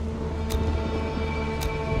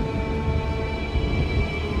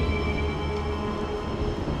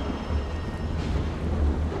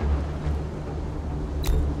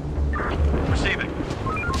 Receiving.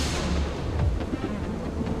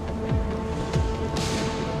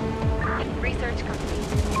 Research complete.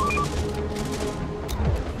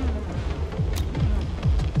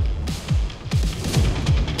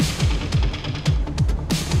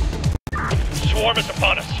 Swarm is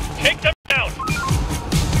upon us. Take them down!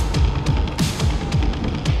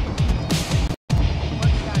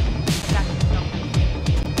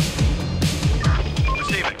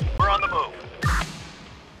 Receiving. We're on the move.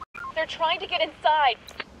 They're trying to get inside.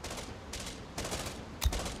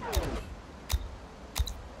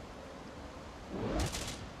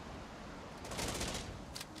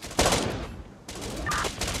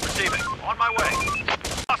 Receiving. On my way.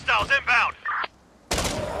 Hostiles inbound.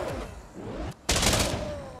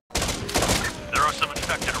 There are some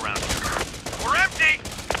infected around here. We're empty!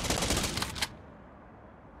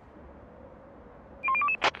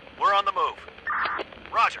 We're on the move.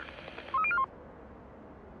 Roger.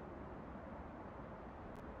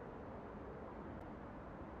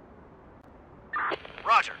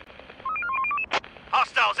 Roger.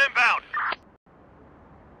 Hostiles inbound.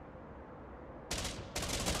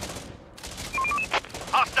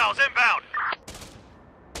 Hostiles inbound.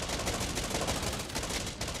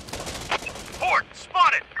 Horde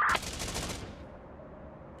spotted.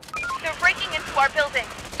 They're breaking into our building.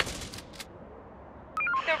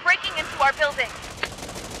 They're breaking into our building.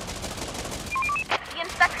 The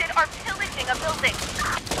infected are pillaging a building.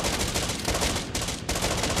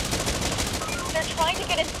 They're trying to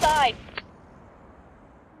get inside.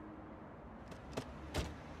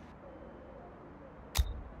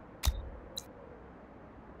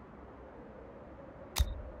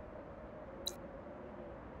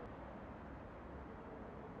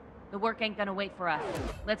 The work ain't gonna wait for us.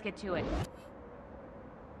 Let's get to it.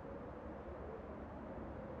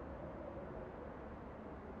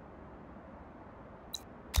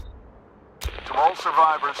 To all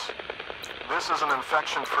survivors, this is an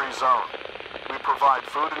infection-free zone. We provide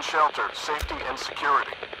food and shelter, safety and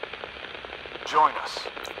security. Join us.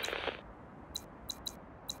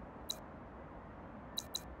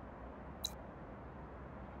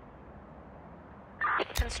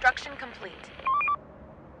 Construction complete.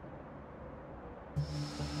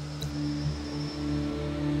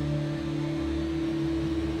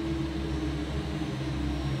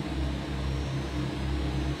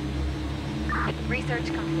 Research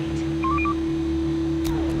complete.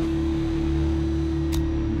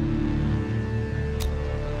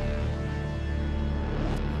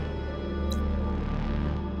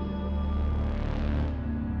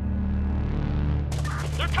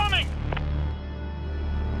 They're coming!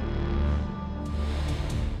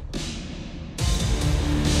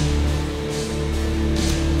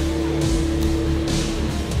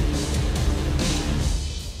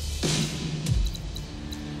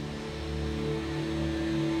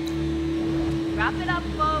 Wrap it up,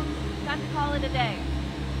 folks. Time to call it a day.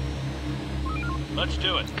 Let's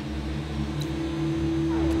do it.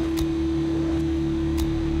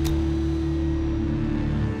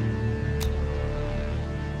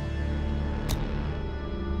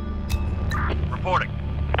 Reporting.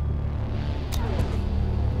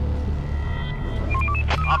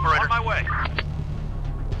 Operator. On my way.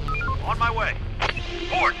 On my way.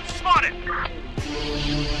 Horde spotted.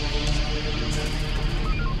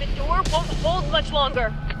 The door won't hold much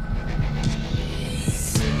longer.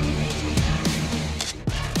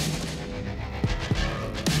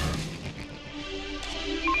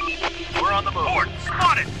 We're on the move. Horde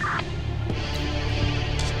spotted.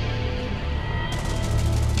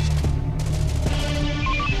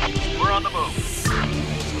 We're on the move.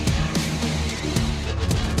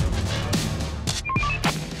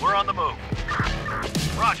 We're on the move.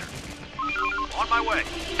 Roger. On my way.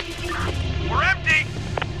 We're empty!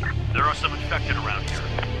 There are some infected around here.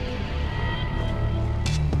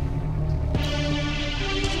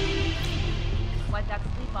 Wipe that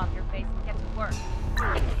sleep off your face and get to work.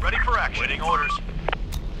 Ready for action. Waiting orders.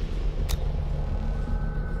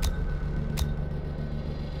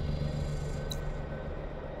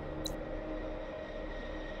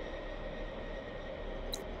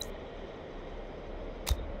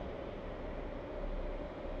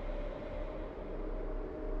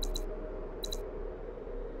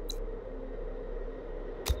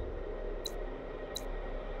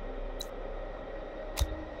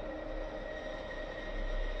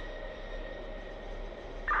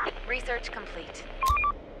 Research complete.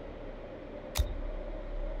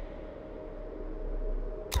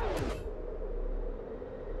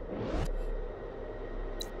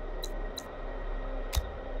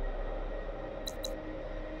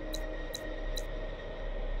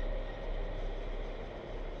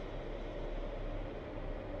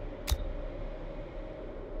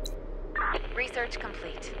 Research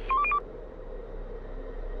complete.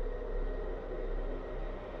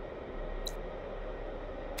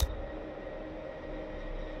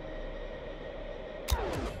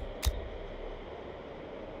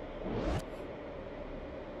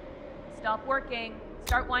 Stop working.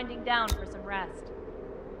 Start winding down for some rest.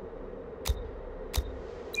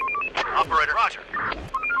 Operator, Roger.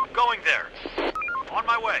 Going there. On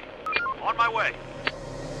my way. On my way.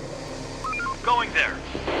 Going there.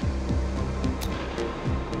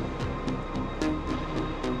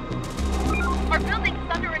 Our building is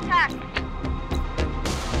under attack.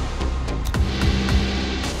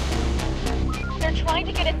 They're trying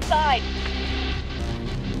to get inside.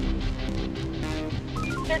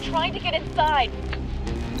 They're trying to get inside.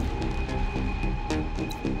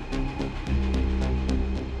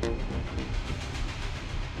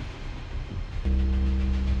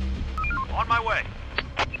 On my way.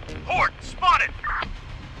 Horde, spotted!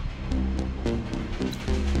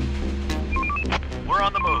 We're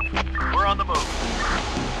on the move. We're on the move.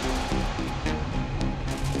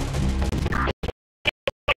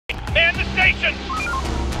 Man the station!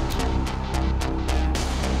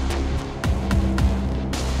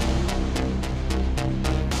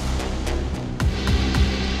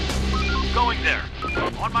 Going there.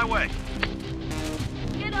 On my way.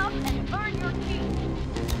 Get up and earn your keep.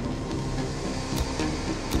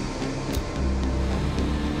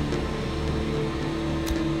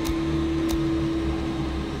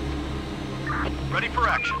 Ready for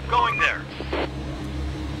action. Going there.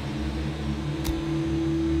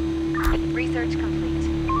 Research complete.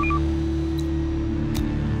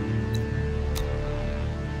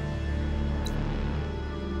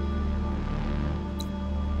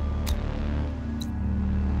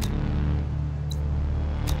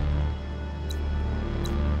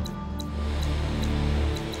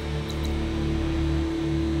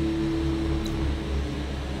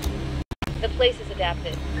 The place is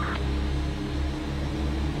adapted.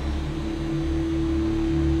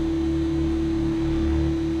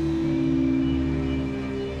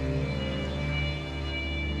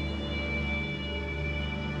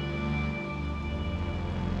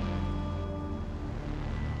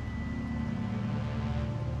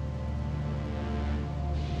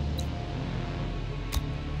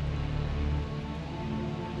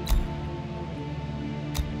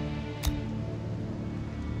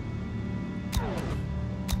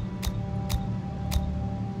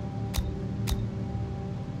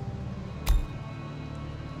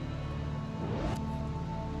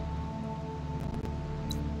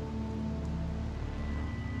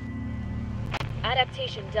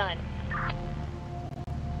 Adaptation done.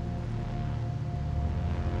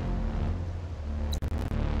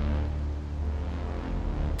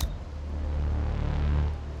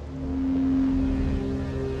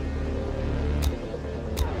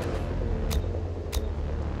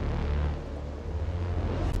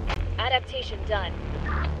 Adaptation done.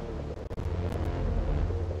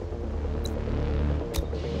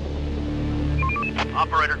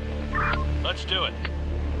 Operator, Let's do it.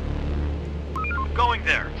 going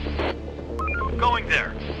there. Going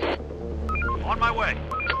there. On my way.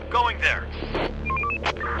 Going there.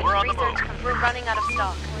 We're on the move. We're running out of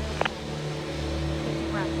stock.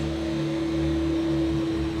 Rest.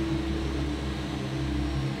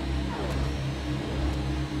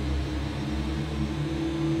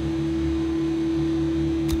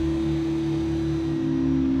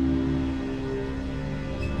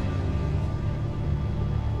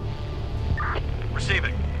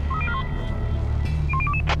 Receiving.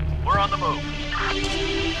 We're on the move.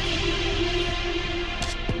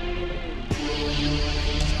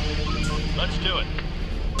 Let's do it.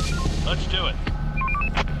 Let's do it.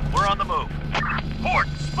 We're on the move. Horde,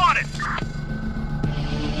 spotted!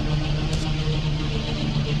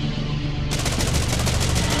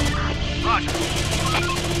 Roger.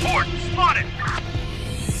 Horde, spotted!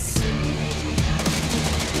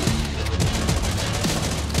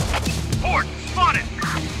 Horde, spotted!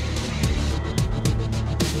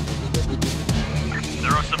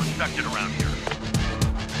 There are some infected around here.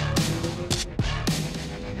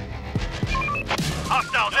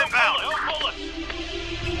 Hostiles inbound! No bullets!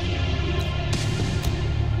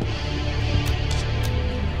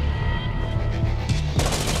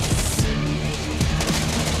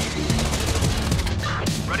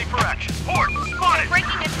 Ready for action. Horde, spotted!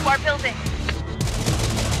 Breaking into our building.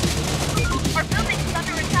 Our building is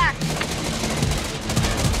under attack.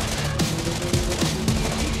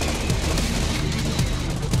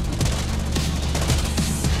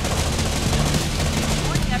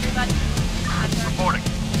 Morning, everybody. Reporting.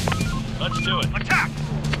 Let's do it. Attack!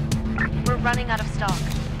 We're running out of stock.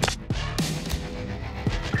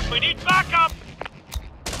 We need backup!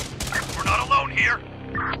 We're not alone here.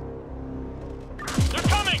 They're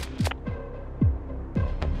coming!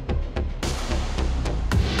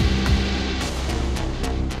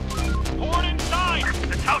 Horde inside!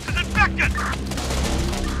 This house is infected!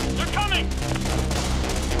 They're coming!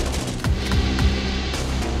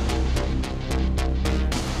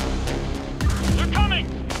 They're coming!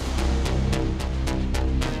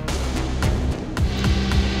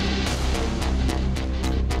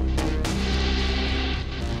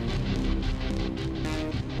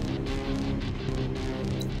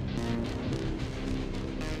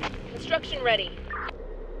 Construction ready.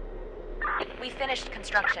 We finished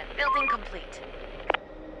construction. Building complete.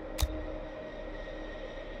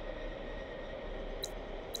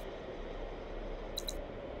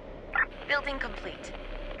 Building complete.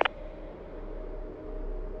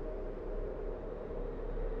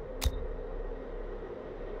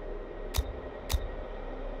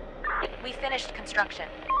 We finished construction.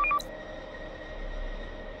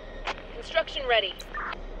 Construction ready.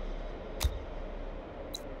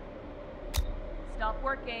 Stop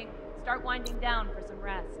working. Start winding down for some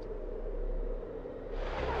rest.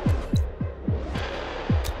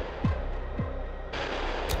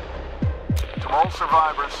 To all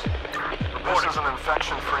survivors, this is an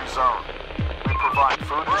infection-free zone. We provide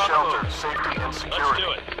food and shelter, safety and Let's security.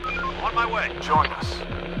 do it. On my way. Join us.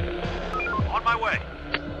 On my way.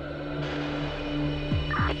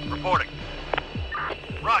 Reporting.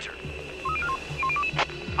 Roger.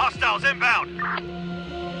 Hostiles inbound.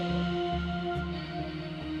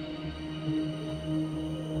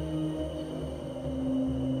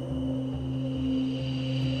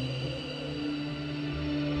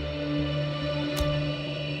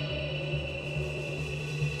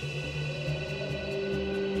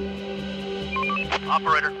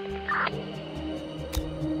 Operator.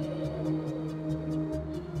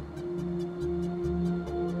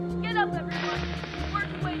 Get up, everyone!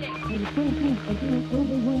 Work's waiting!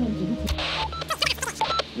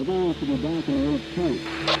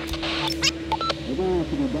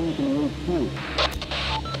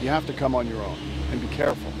 You have to come on your own. And be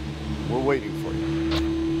careful. We're waiting for you.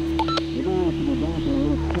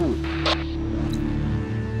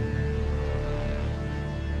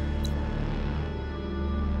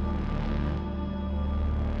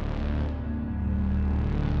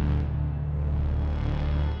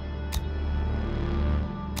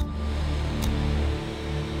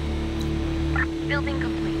 Building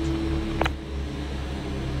complete.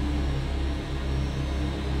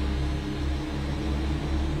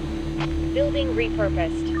 Building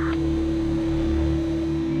repurposed.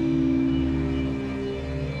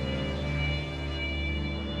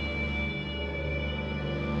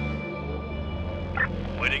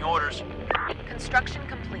 Waiting orders. Construction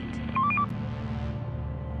complete.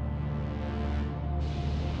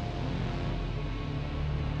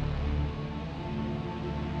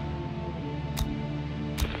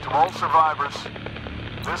 To all survivors,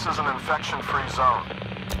 this is an infection-free zone.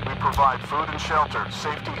 We provide food and shelter,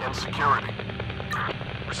 safety and security.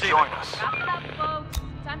 Receiving. Join us. Wrap it up, folks.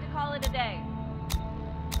 Time to call it a day.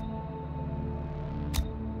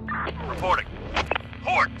 Reporting.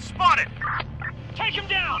 Horde spotted. Take him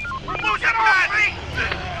down! We're losing men!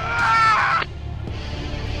 Ah!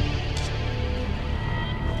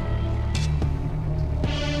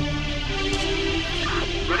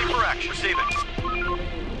 Ready for action. Receiving.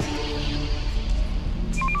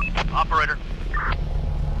 Operator.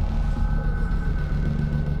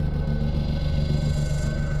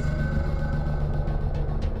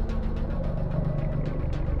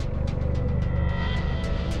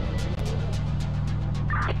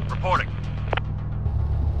 Reporting.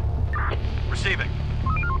 Receiving.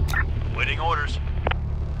 Waiting orders.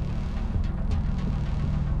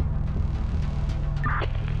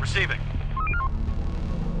 Receiving.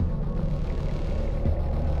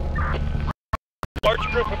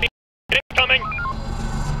 Large group of people incoming!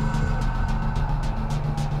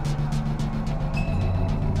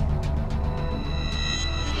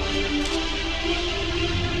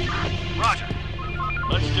 Roger.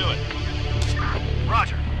 Let's do it.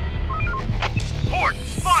 Roger. Horde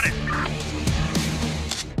spotted!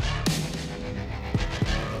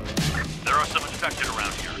 There are some infected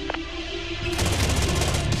around here.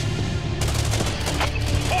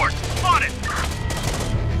 Horde spotted!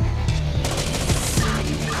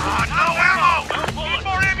 No ammo! Need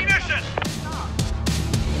more ammunition!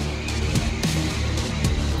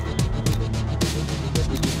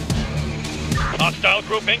 Hostile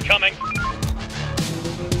group incoming!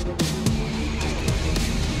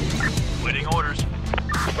 Waiting orders.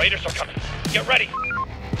 Raiders are coming. Get ready!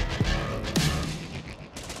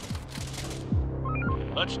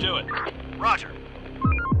 Let's do it. Roger.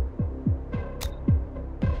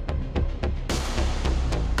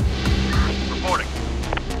 Reporting.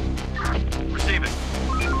 Receiving.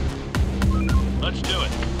 Let's do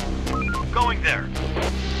it. Going there.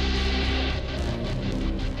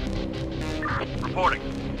 Reporting.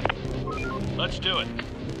 Let's do it.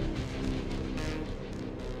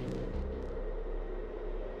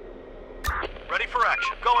 Ready for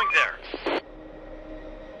action. Going there.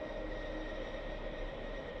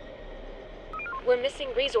 We're missing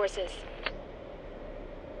resources.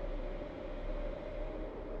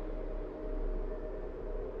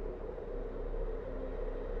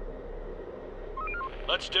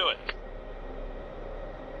 Let's do it.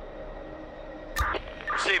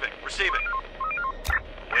 Receiving. Receiving.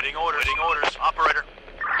 Waiting orders. Waiting orders. Operator.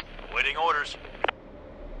 Waiting orders.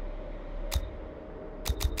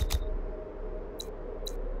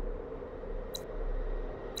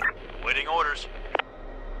 Waiting orders.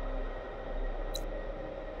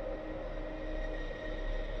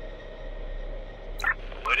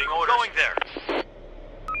 Waiting orders. Going there.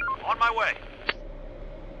 On my way.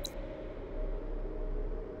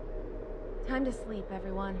 Time to sleep,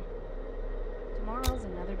 everyone. Tomorrow's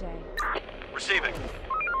another day. Receiving.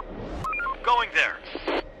 Going there.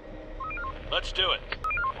 Let's do it.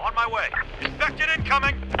 On my way. Infected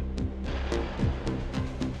incoming.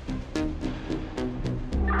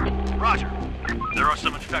 Roger. There are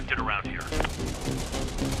some infected around here.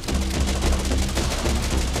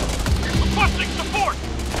 Requesting support!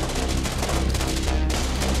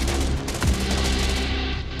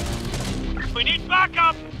 We need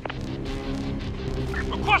backup!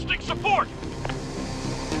 Requesting support!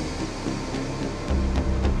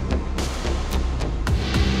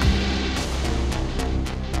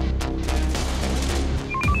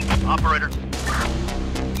 Operator.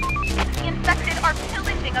 The infected are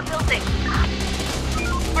pillaging a building.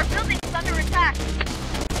 Our building's under attack.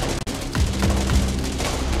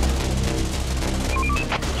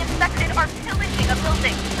 The infected are pillaging a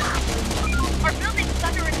building. Our building's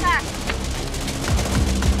under attack.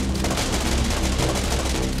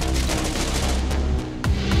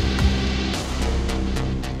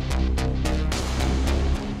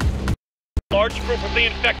 Large group of the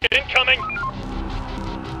infected incoming!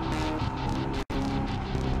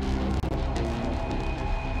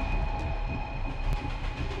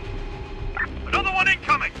 Another one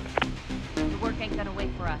incoming! The work ain't gonna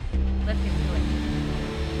wait for us. Let's get to it.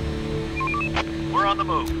 We're on the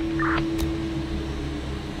move.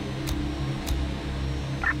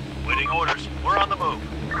 Waiting orders. We're on the move.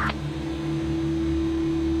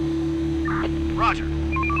 Roger.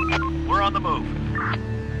 We're on the move.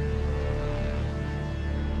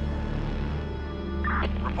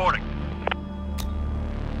 Reporting.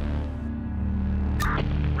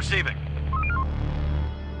 Receiving.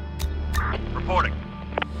 Reporting.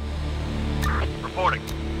 Reporting.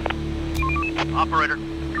 Operator.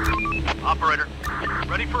 Operator.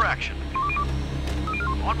 Ready for action.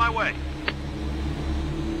 On my way.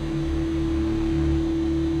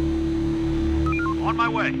 On my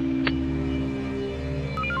way.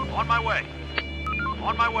 On my way.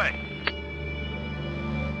 On my way.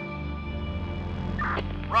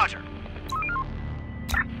 Roger.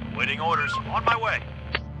 Waiting orders. On my way.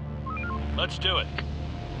 Let's do it.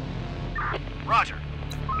 Roger.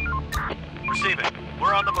 Receiving.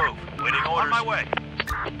 We're on the move. Waiting orders. On my way.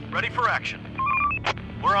 Ready for action.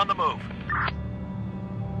 We're on the move.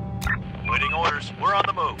 Waiting orders. We're on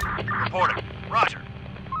the move. Reporting. Roger.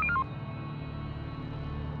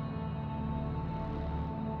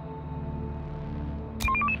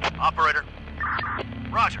 Operator.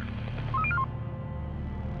 Roger.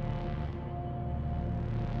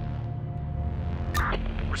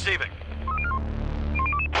 Receiving.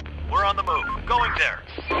 We're on the move. Going there.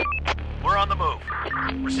 We're on the move.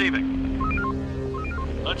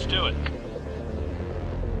 Receiving. Let's do it.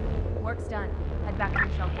 Work's done. Head back to your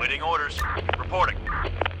shelter. Waiting orders. Reporting.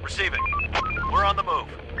 Receiving. We're on the move.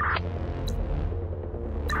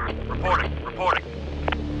 Reporting. Reporting.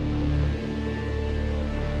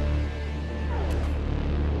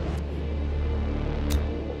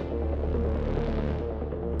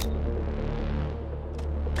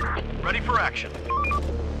 Ready for action.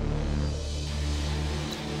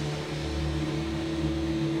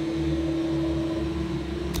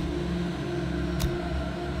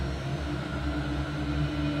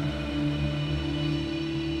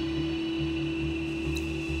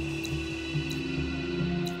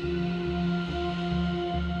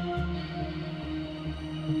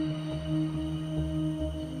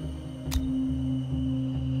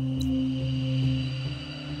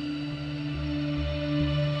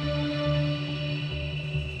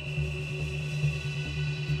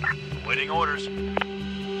 orders.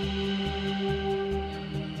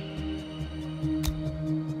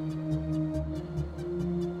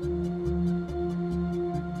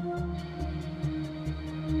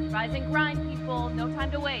 Rise and grind, people. No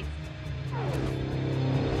time to waste.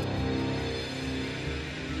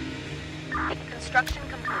 Construction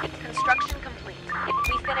complete. Construction complete.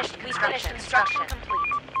 We finished construction complete.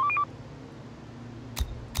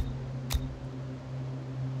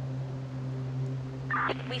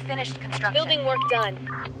 We finished construction. Building work done.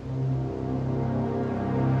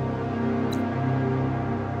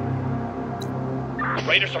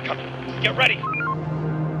 Raiders are coming. Get ready.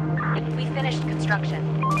 We finished construction.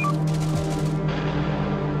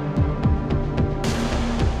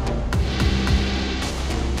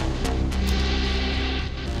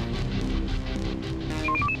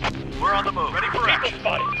 We're on the move. Ready for People action.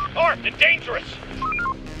 spotted. Armed and dangerous.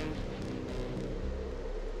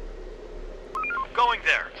 Going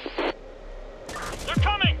there. They're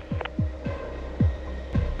coming.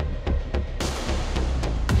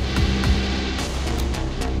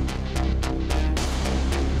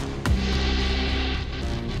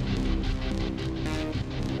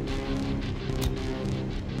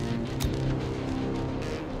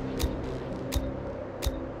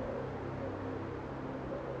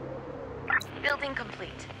 Building complete.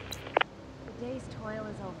 The day's toil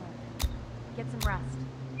is over. Get some rest.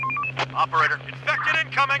 Operator, infected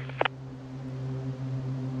incoming.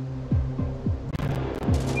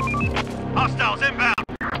 Hostiles inbound.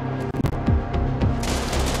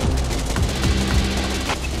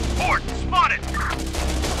 Port spotted.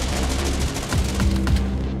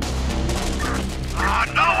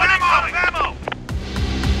 No ammo!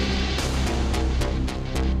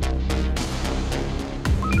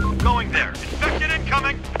 Going there. Infected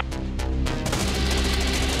incoming.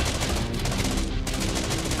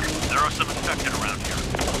 There are some infected around here.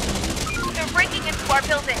 They're breaking into our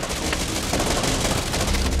building.